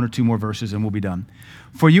got one or two more verses, and we'll be done.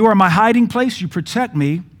 For you are my hiding place. You protect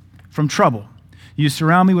me from trouble. You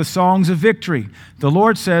surround me with songs of victory. The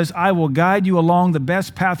Lord says, I will guide you along the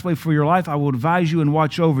best pathway for your life. I will advise you and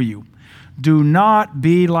watch over you. Do not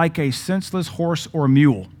be like a senseless horse or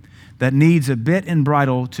mule that needs a bit and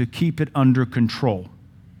bridle to keep it under control.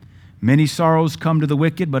 Many sorrows come to the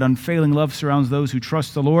wicked, but unfailing love surrounds those who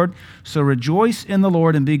trust the Lord. So rejoice in the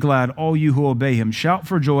Lord and be glad, all you who obey him. Shout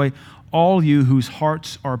for joy, all you whose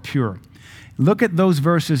hearts are pure. Look at those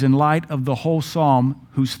verses in light of the whole psalm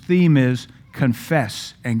whose theme is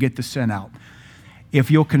confess and get the sin out.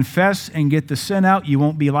 If you'll confess and get the sin out, you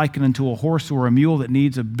won't be likened unto a horse or a mule that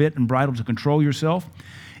needs a bit and bridle to control yourself.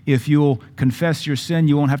 If you'll confess your sin,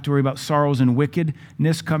 you won't have to worry about sorrows and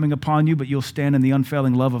wickedness coming upon you, but you'll stand in the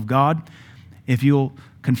unfailing love of God. If you'll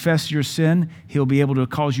confess your sin, he'll be able to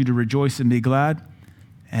cause you to rejoice and be glad,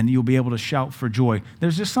 and you'll be able to shout for joy.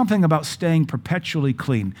 There's just something about staying perpetually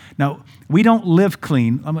clean. Now, we don't live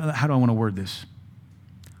clean. How do I want to word this?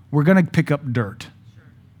 We're going to pick up dirt.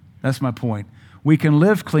 That's my point. We can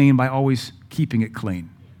live clean by always keeping it clean.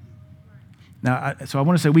 Now, so I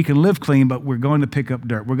want to say we can live clean, but we're going to pick up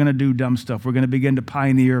dirt. We're going to do dumb stuff. We're going to begin to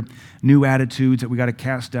pioneer new attitudes that we got to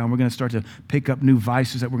cast down. We're going to start to pick up new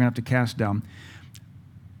vices that we're going to have to cast down.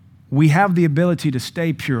 We have the ability to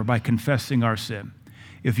stay pure by confessing our sin.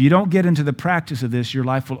 If you don't get into the practice of this, your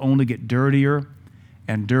life will only get dirtier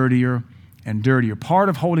and dirtier and dirtier. Part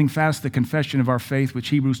of holding fast the confession of our faith, which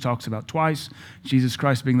Hebrews talks about twice, Jesus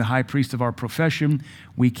Christ being the high priest of our profession,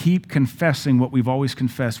 we keep confessing what we've always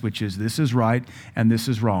confessed, which is this is right and this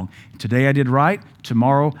is wrong. Today I did right,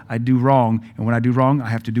 tomorrow I do wrong, and when I do wrong, I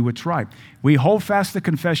have to do what's right. We hold fast the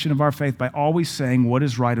confession of our faith by always saying what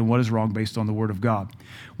is right and what is wrong based on the Word of God.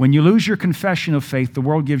 When you lose your confession of faith, the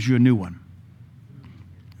world gives you a new one.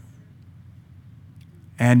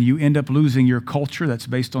 And you end up losing your culture that's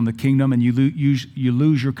based on the kingdom, and you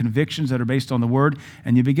lose your convictions that are based on the Word,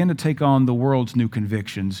 and you begin to take on the world's new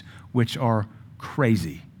convictions, which are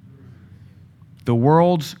crazy. The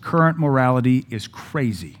world's current morality is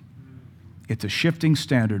crazy. It's a shifting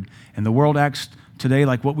standard, and the world acts today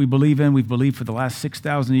like what we believe in. We've believed for the last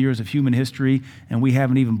 6,000 years of human history, and we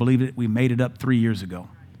haven't even believed it. We made it up 3 years ago,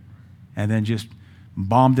 and then just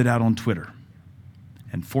bombed it out on Twitter.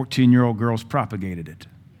 And 14-year-old girls propagated it.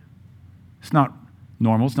 It's not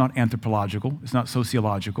normal. It's not anthropological. It's not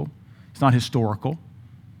sociological. It's not historical.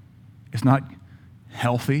 It's not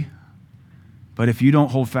healthy. But if you don't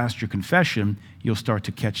hold fast your confession, you'll start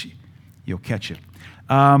to catch it. You'll catch it.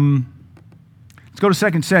 Let's go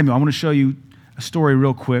to 2 Samuel. I want to show you a story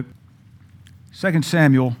real quick. 2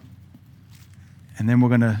 Samuel, and then we're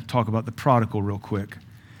going to talk about the prodigal real quick.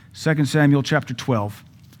 2 Samuel chapter 12.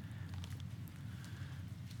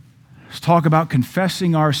 Let's talk about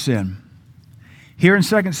confessing our sin. Here in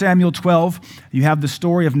 2 Samuel 12, you have the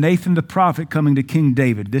story of Nathan the prophet coming to King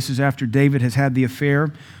David. This is after David has had the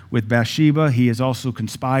affair with Bathsheba. He has also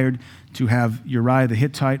conspired to have Uriah the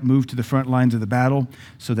Hittite moved to the front lines of the battle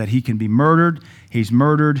so that he can be murdered. He's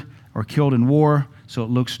murdered or killed in war, so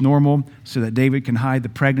it looks normal, so that David can hide the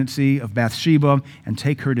pregnancy of Bathsheba and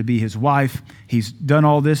take her to be his wife. He's done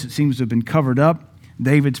all this. It seems to have been covered up.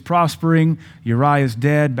 David's prospering, Uriah's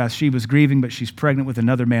dead, Bathsheba's grieving, but she's pregnant with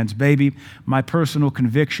another man's baby. My personal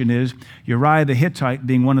conviction is Uriah the Hittite,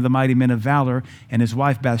 being one of the mighty men of valor, and his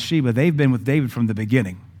wife Bathsheba, they've been with David from the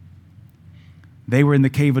beginning. They were in the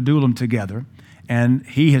cave of Adullam together, and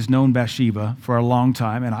he has known Bathsheba for a long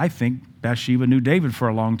time, and I think Bathsheba knew David for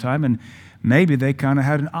a long time, and maybe they kind of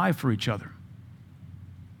had an eye for each other.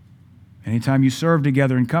 Anytime you serve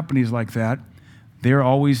together in companies like that, there are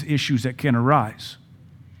always issues that can arise.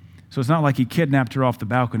 So it's not like he kidnapped her off the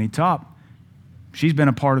balcony top. She's been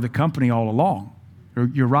a part of the company all along.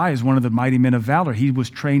 Uriah is one of the mighty men of valor. He was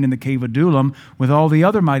trained in the cave of Adullam with all the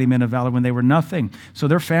other mighty men of valor when they were nothing. So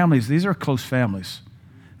their families, these are close families.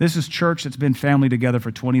 This is church that's been family together for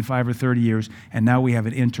 25 or 30 years, and now we have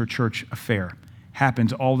an inter-church affair.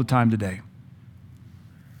 Happens all the time today.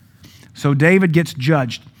 So David gets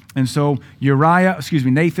judged. And so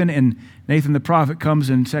Nathan the prophet comes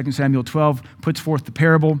in 2 Samuel 12, puts forth the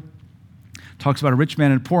parable, talks about a rich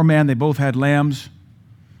man and a poor man. They both had lambs.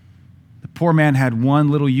 The poor man had one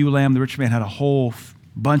little ewe lamb. The rich man had a whole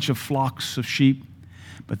bunch of flocks of sheep.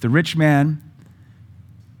 But the rich man,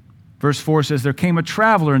 verse 4 says, there came a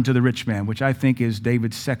traveler into the rich man, which I think is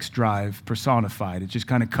David's sex drive personified. It just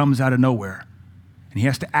kind of comes out of nowhere, and he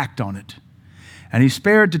has to act on it. And he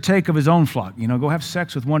spared to take of his own flock. Go have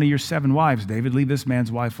sex with one of your 7 wives, David. Leave this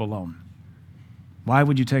man's wife alone. Why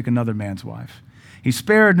would you take another man's wife? He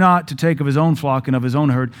spared not to take of his own flock and of his own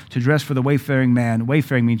herd to dress for the wayfaring man.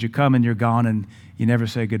 Wayfaring means you come and you're gone and you never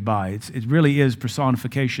say goodbye. It really is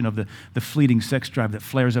personification of the fleeting sex drive that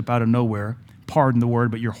flares up out of nowhere. Pardon the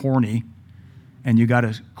word, but you're horny and you got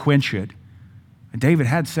to quench it. And David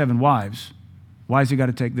had 7 wives. Why has he got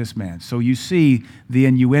to take this man? So you see the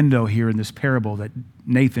innuendo here in this parable that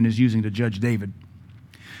Nathan is using to judge David.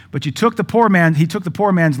 But he took the poor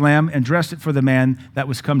man's lamb and dressed it for the man that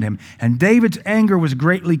was come to him. And David's anger was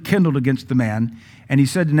greatly kindled against the man. And he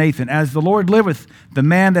said to Nathan, as the Lord liveth, the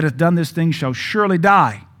man that hath done this thing shall surely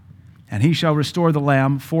die. And he shall restore the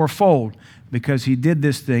lamb fourfold, because he did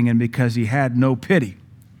this thing and because he had no pity.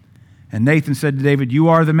 And Nathan said to David, you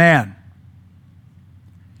are the man.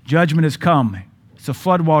 Judgment has come. It's a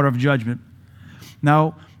floodwater of judgment.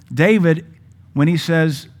 Now, David, when he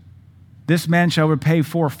says, this man shall repay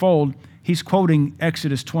fourfold, he's quoting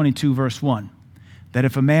Exodus 22, verse 1, that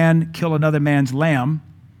if a man kill another man's lamb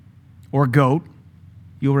or goat,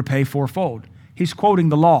 you'll repay fourfold. He's quoting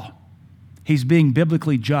the law. He's being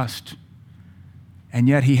biblically just. And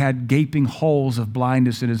yet he had gaping holes of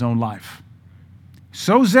blindness in his own life.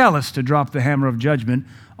 So zealous to drop the hammer of judgment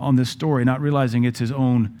on this story, not realizing it's his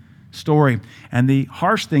own story. And the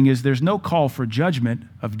harsh thing is there's no call for judgment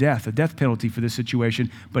of death, a death penalty for this situation,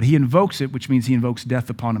 but he invokes it, which means he invokes death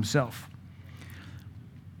upon himself.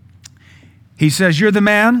 He says, you're the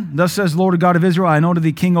man, thus says the Lord God of Israel, I anointed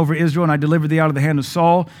thee king over Israel, and I delivered thee out of the hand of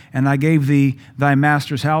Saul, and I gave thee thy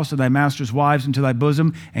master's house and thy master's wives into thy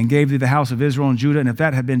bosom, and gave thee the house of Israel and Judah, and if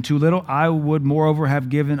that had been too little, I would moreover have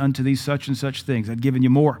given unto thee such and such things. I'd given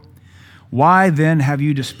you more. Why then have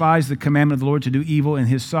you despised the commandment of the Lord to do evil in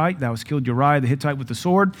his sight? Thou hast killed Uriah the Hittite with the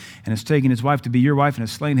sword, and hast taken his wife to be your wife, and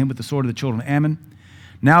hast slain him with the sword of the children of Ammon.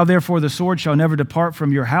 Now therefore the sword shall never depart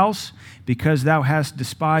from your house, because thou hast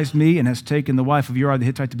despised me, and hast taken the wife of Uriah the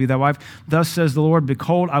Hittite to be thy wife. Thus says the Lord,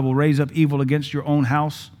 behold, I will raise up evil against your own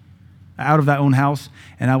house, out of thy own house,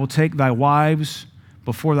 and I will take thy wives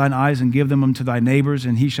before thine eyes, and give them unto thy neighbors,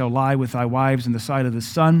 and he shall lie with thy wives in the sight of the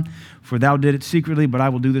sun. For thou did it secretly, but I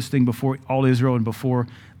will do this thing before all Israel and before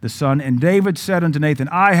the sun. And David said unto Nathan,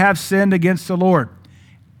 I have sinned against the Lord.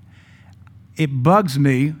 It bugs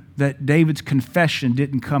me that David's confession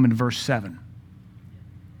didn't come in verse 7.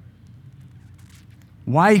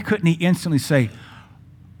 Why couldn't he instantly say,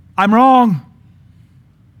 I'm wrong?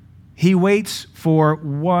 He waits for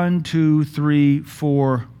 1, 2, 3,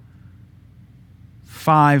 4,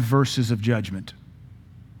 5 verses of judgment.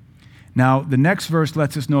 Now, the next verse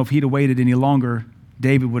lets us know if he'd have waited any longer,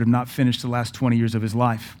 David would have not finished the last 20 years of his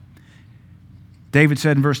life. David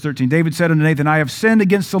said in verse 13, David said unto Nathan, I have sinned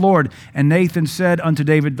against the Lord. And Nathan said unto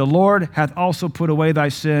David, the Lord hath also put away thy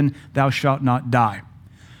sin, thou shalt not die.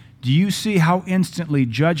 Do you see how instantly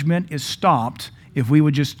judgment is stopped if we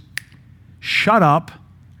would just shut up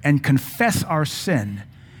and confess our sin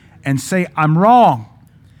and say, I'm wrong?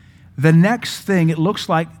 The next thing it looks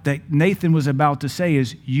like that Nathan was about to say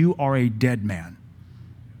is, you are a dead man.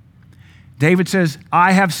 David says,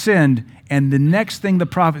 I have sinned. And the next thing the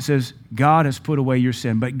prophet says, God has put away your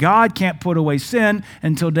sin. But God can't put away sin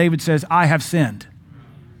until David says, I have sinned.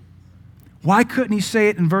 Why couldn't he say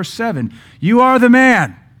it in verse 7? You are the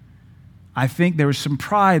man. I think there was some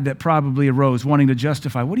pride that probably arose, wanting to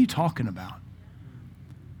justify. What are you talking about?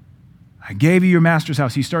 I gave you your master's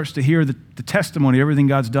house. He starts to hear the testimony, everything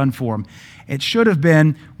God's done for him. It should have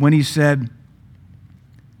been when he said,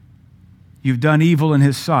 you've done evil in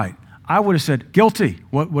his sight. I would have said, guilty.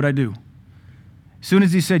 What would I do? As soon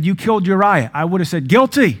as he said, you killed Uriah, I would have said,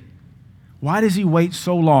 guilty. Why does he wait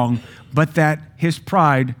so long? But that his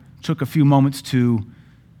pride took a few moments to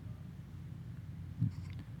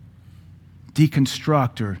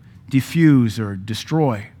deconstruct or diffuse or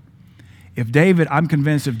destroy. I'm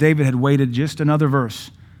convinced if David had waited just another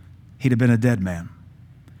verse, he'd have been a dead man.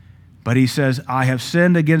 But he says, I have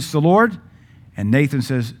sinned against the Lord. And Nathan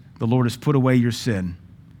says, the Lord has put away your sin.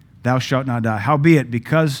 Thou shalt not die. Howbeit,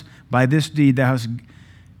 because by this deed thou hast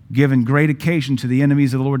given great occasion to the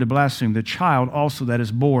enemies of the Lord to blaspheme, the child also that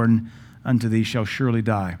is born unto thee shall surely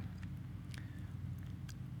die.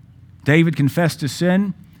 David confessed his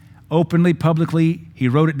sin openly, publicly. He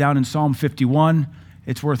wrote it down in Psalm 51.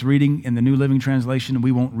 It's worth reading in the New Living Translation, and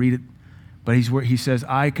we won't read it. But he says,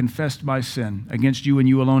 I confessed my sin. Against you and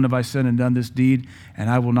you alone have I sinned and done this deed, and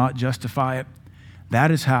I will not justify it. That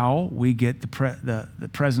is how we get the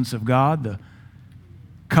presence of God, the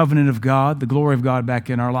covenant of God, the glory of God back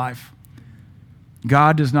in our life.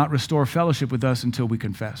 God does not restore fellowship with us until we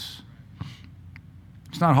confess.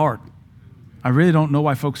 It's not hard. I really don't know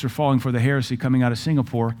why folks are falling for the heresy coming out of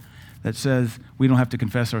Singapore that says we don't have to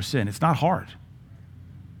confess our sin. It's not hard.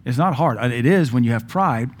 It's not hard. It is when you have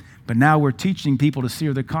pride, but now we're teaching people to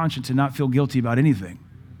sear their conscience and not feel guilty about anything.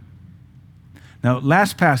 Now,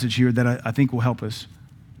 last passage here that I think will help us.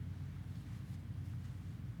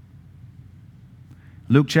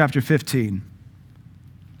 Luke chapter 15.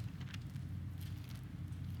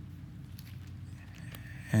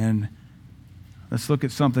 And let's look at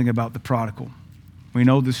something about the prodigal. We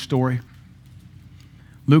know this story.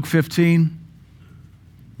 Luke 15,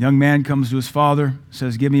 young man comes to his father,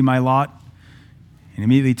 says, give me my lot. And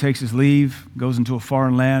immediately takes his leave, goes into a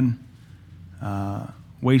foreign land,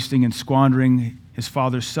 wasting and squandering his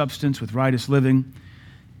father's substance with riotous living.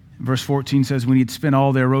 Verse 14 says, when he had spent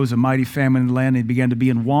all, there arose a mighty famine in the land, and he began to be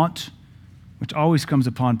in want, which always comes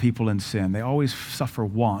upon people in sin. They always suffer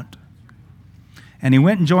want. And he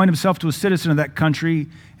went and joined himself to a citizen of that country,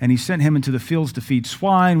 and he sent him into the fields to feed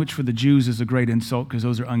swine, which for the Jews is a great insult because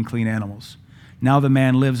those are unclean animals. Now the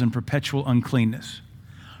man lives in perpetual uncleanness.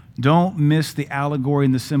 Don't miss the allegory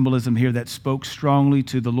and the symbolism here that spoke strongly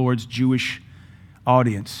to the Lord's Jewish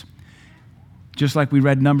audience. Just like we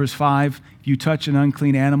read Numbers 5, if you touch an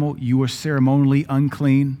unclean animal, you are ceremonially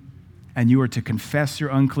unclean, and you are to confess you're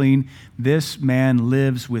unclean. This man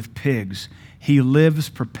lives with pigs. He lives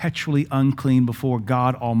perpetually unclean before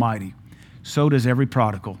God Almighty. So does every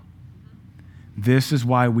prodigal. This is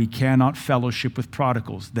why we cannot fellowship with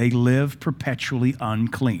prodigals. They live perpetually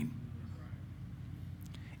unclean.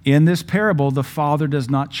 In this parable, the father does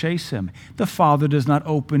not chase him. The father does not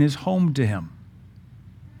open his home to him.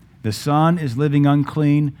 The son is living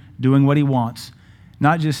unclean, doing what he wants.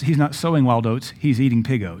 He's not sowing wild oats, he's eating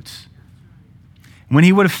pig oats. When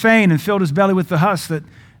he would have fain and filled his belly with the husk that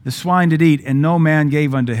the swine did eat, and no man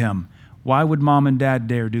gave unto him. Why would mom and dad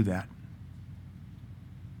dare do that?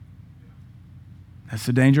 That's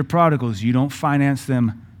the danger of prodigals. You don't finance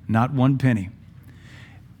them, not one penny.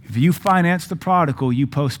 If you finance the prodigal, you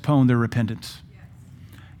postpone their repentance.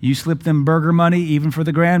 You slip them burger money, even for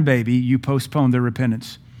the grandbaby, you postpone their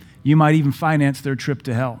repentance. You might even finance their trip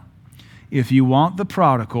to hell. If you want the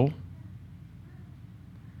prodigal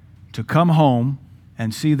to come home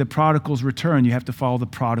and see the prodigal's return, you have to follow the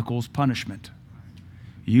prodigal's punishment.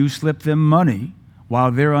 You slip them money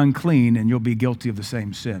while they're unclean, and you'll be guilty of the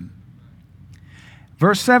same sin.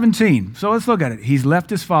 Verse 17, so let's look at it. He's left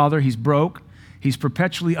his father, he's broke, he's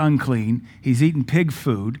perpetually unclean, he's eaten pig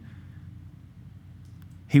food.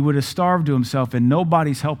 He would have starved to himself, and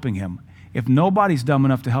nobody's helping him. If nobody's dumb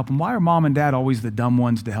enough to help him, why are mom and dad always the dumb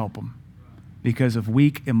ones to help him? Because of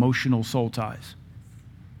weak emotional soul ties.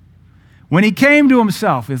 When he came to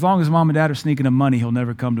himself, as long as mom and dad are sneaking him money, he'll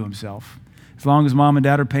never come to himself. As long as mom and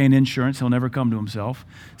dad are paying insurance, he'll never come to himself.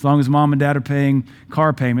 As long as mom and dad are paying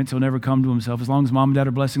car payments, he'll never come to himself. As long as mom and dad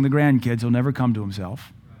are blessing the grandkids, he'll never come to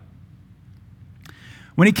himself.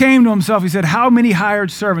 When he came to himself, he said, how many hired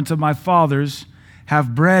servants of my father's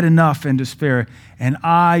have bread enough and to spare, and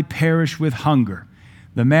I perish with hunger?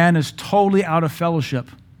 The man is totally out of fellowship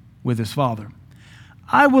with his father.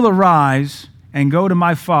 I will arise and go to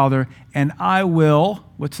my father, and I will,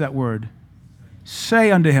 what's that word?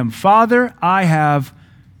 Say unto him, Father, I have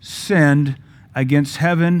sinned against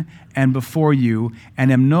heaven and before you, and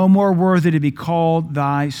am no more worthy to be called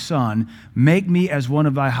thy son. Make me as one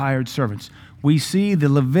of thy hired servants. We see the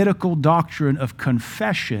Levitical doctrine of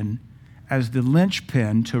confession as the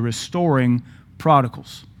linchpin to restoring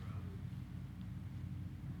prodigals.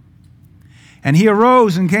 And he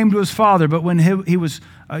arose and came to his father, but when he was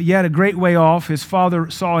yet a great way off, his father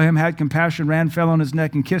saw him, had compassion, ran, fell on his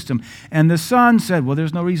neck, and kissed him. And the son said, well,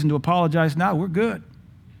 there's no reason to apologize now. We're good.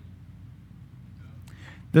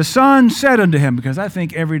 The son said unto him, because I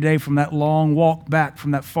think every day from that long walk back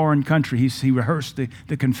from that foreign country, he rehearsed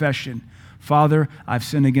the confession. Father, I've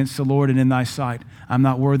sinned against the Lord and in thy sight. I'm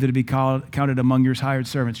not worthy to be counted among your hired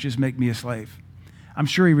servants. Just make me a slave. I'm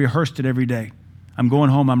sure he rehearsed it every day. I'm going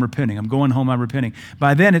home, I'm repenting. I'm going home, I'm repenting.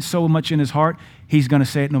 By then, it's so much in his heart, he's going to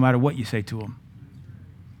say it no matter what you say to him.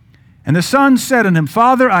 And the son said unto him,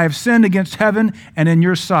 Father, I have sinned against heaven and in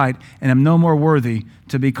your sight, and am no more worthy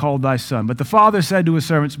to be called thy son. But the father said to his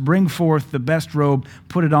servants, bring forth the best robe,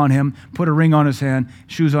 put it on him, put a ring on his hand,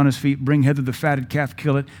 shoes on his feet, bring hither the fatted calf,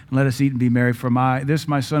 kill it, and let us eat and be merry. For this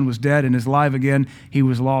my son was dead and is alive again. He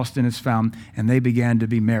was lost and is found. And they began to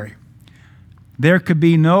be merry. There could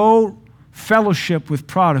be no fellowship with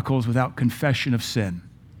prodigals without confession of sin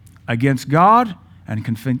against God and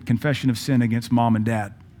confession of sin against mom and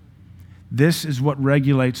dad. This is what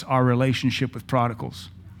regulates our relationship with prodigals.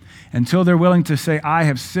 Until they're willing to say, I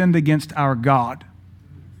have sinned against our God.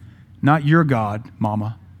 Not your God,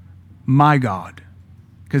 mama, my God.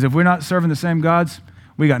 Because if we're not serving the same gods,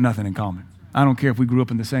 we got nothing in common. I don't care if we grew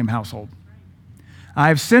up in the same household. I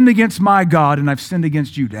have sinned against my God and I've sinned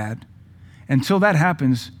against you, Dad. Until that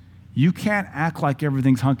happens, you can't act like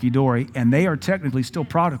everything's hunky-dory, and they are technically still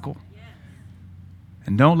prodigal.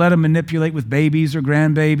 And don't let them manipulate with babies or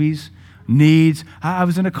grandbabies, needs. I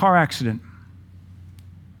was in a car accident.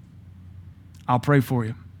 I'll pray for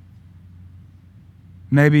you.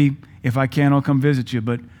 Maybe if I can, I'll come visit you,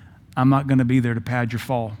 but I'm not going to be there to pad your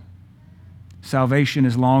fall. Salvation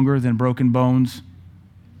is longer than broken bones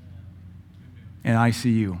and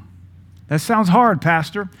ICU. That sounds hard,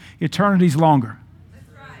 Pastor. Eternity's longer.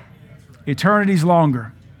 Eternity's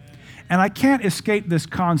longer. And I can't escape this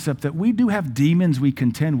concept that we do have demons we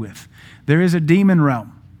contend with. There is a demon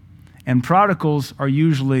realm. And prodigals are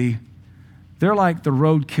usually They're like the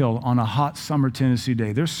roadkill on a hot summer Tennessee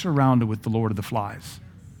day. They're surrounded with the Lord of the Flies.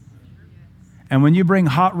 And when you bring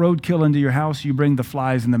hot roadkill into your house, you bring the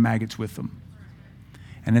flies and the maggots with them.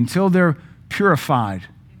 And until they're purified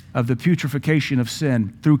of the putrefaction of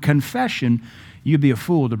sin through confession, you'd be a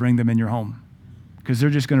fool to bring them in your home, because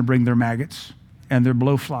they're just going to bring their maggots and their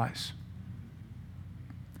blowflies.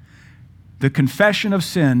 The confession of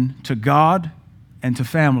sin to God and to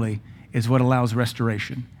family is what allows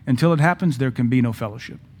restoration. Until it happens, there can be no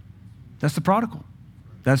fellowship. That's the prodigal.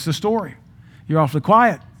 That's the story. You're awfully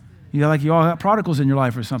quiet. You all got prodigals in your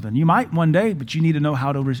life or something. You might one day, but you need to know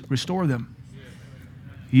how to restore them.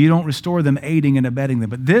 You don't restore them aiding and abetting them.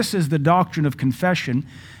 But this is the doctrine of confession.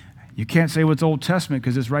 You can't say what's Old Testament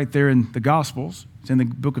because it's right there in the Gospels. It's in the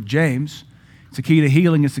book of James. It's the key to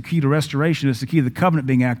healing. It's the key to restoration. It's the key to the covenant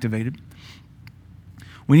being activated.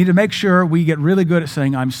 We need to make sure we get really good at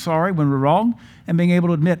saying, I'm sorry when we're wrong, and being able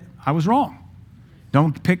to admit, I was wrong.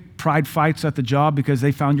 Don't pick pride fights at the job because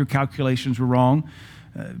they found your calculations were wrong.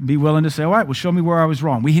 Be willing to say, all right, well, show me where I was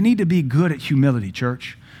wrong. We need to be good at humility,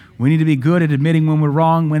 church. We need to be good at admitting when we're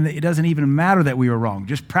wrong, when it doesn't even matter that we were wrong.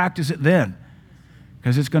 Just practice it then,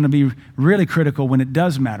 because it's going to be really critical when it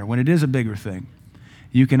does matter, when it is a bigger thing.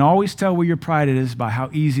 You can always tell where your pride is by how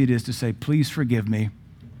easy it is to say, please forgive me,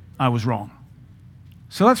 I was wrong.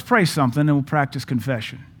 So let's pray something and we'll practice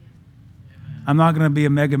confession. I'm not going to be a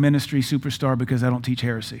mega ministry superstar because I don't teach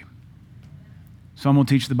heresy. So I'm going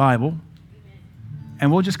to teach the Bible,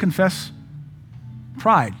 and we'll just confess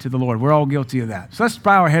pride to the Lord. We're all guilty of that. So let's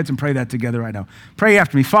bow our heads and pray that together right now. Pray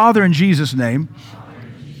after me. Father, in Jesus' name,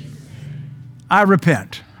 I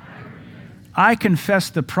repent. I confess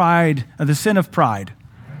the sin of pride.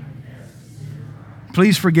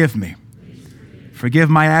 Please forgive me. Forgive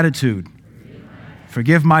my attitude.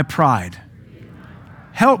 Forgive my pride.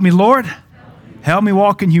 Help me, Lord. Help me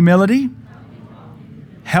walk in humility.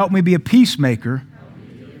 Help me be a peacemaker,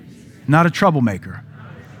 not a troublemaker.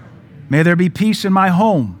 May there be peace in my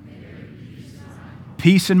home,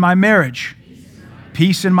 peace in my marriage,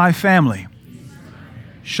 peace in my family.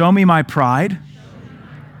 Show me my pride.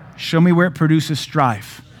 Show me where it produces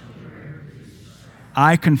strife.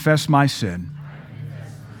 I confess my sin.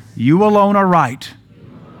 You alone are right,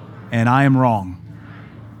 and I am wrong.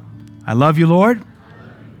 I love you, Lord,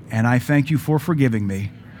 and I thank you for forgiving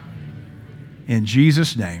me. In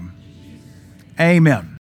Jesus' name, amen.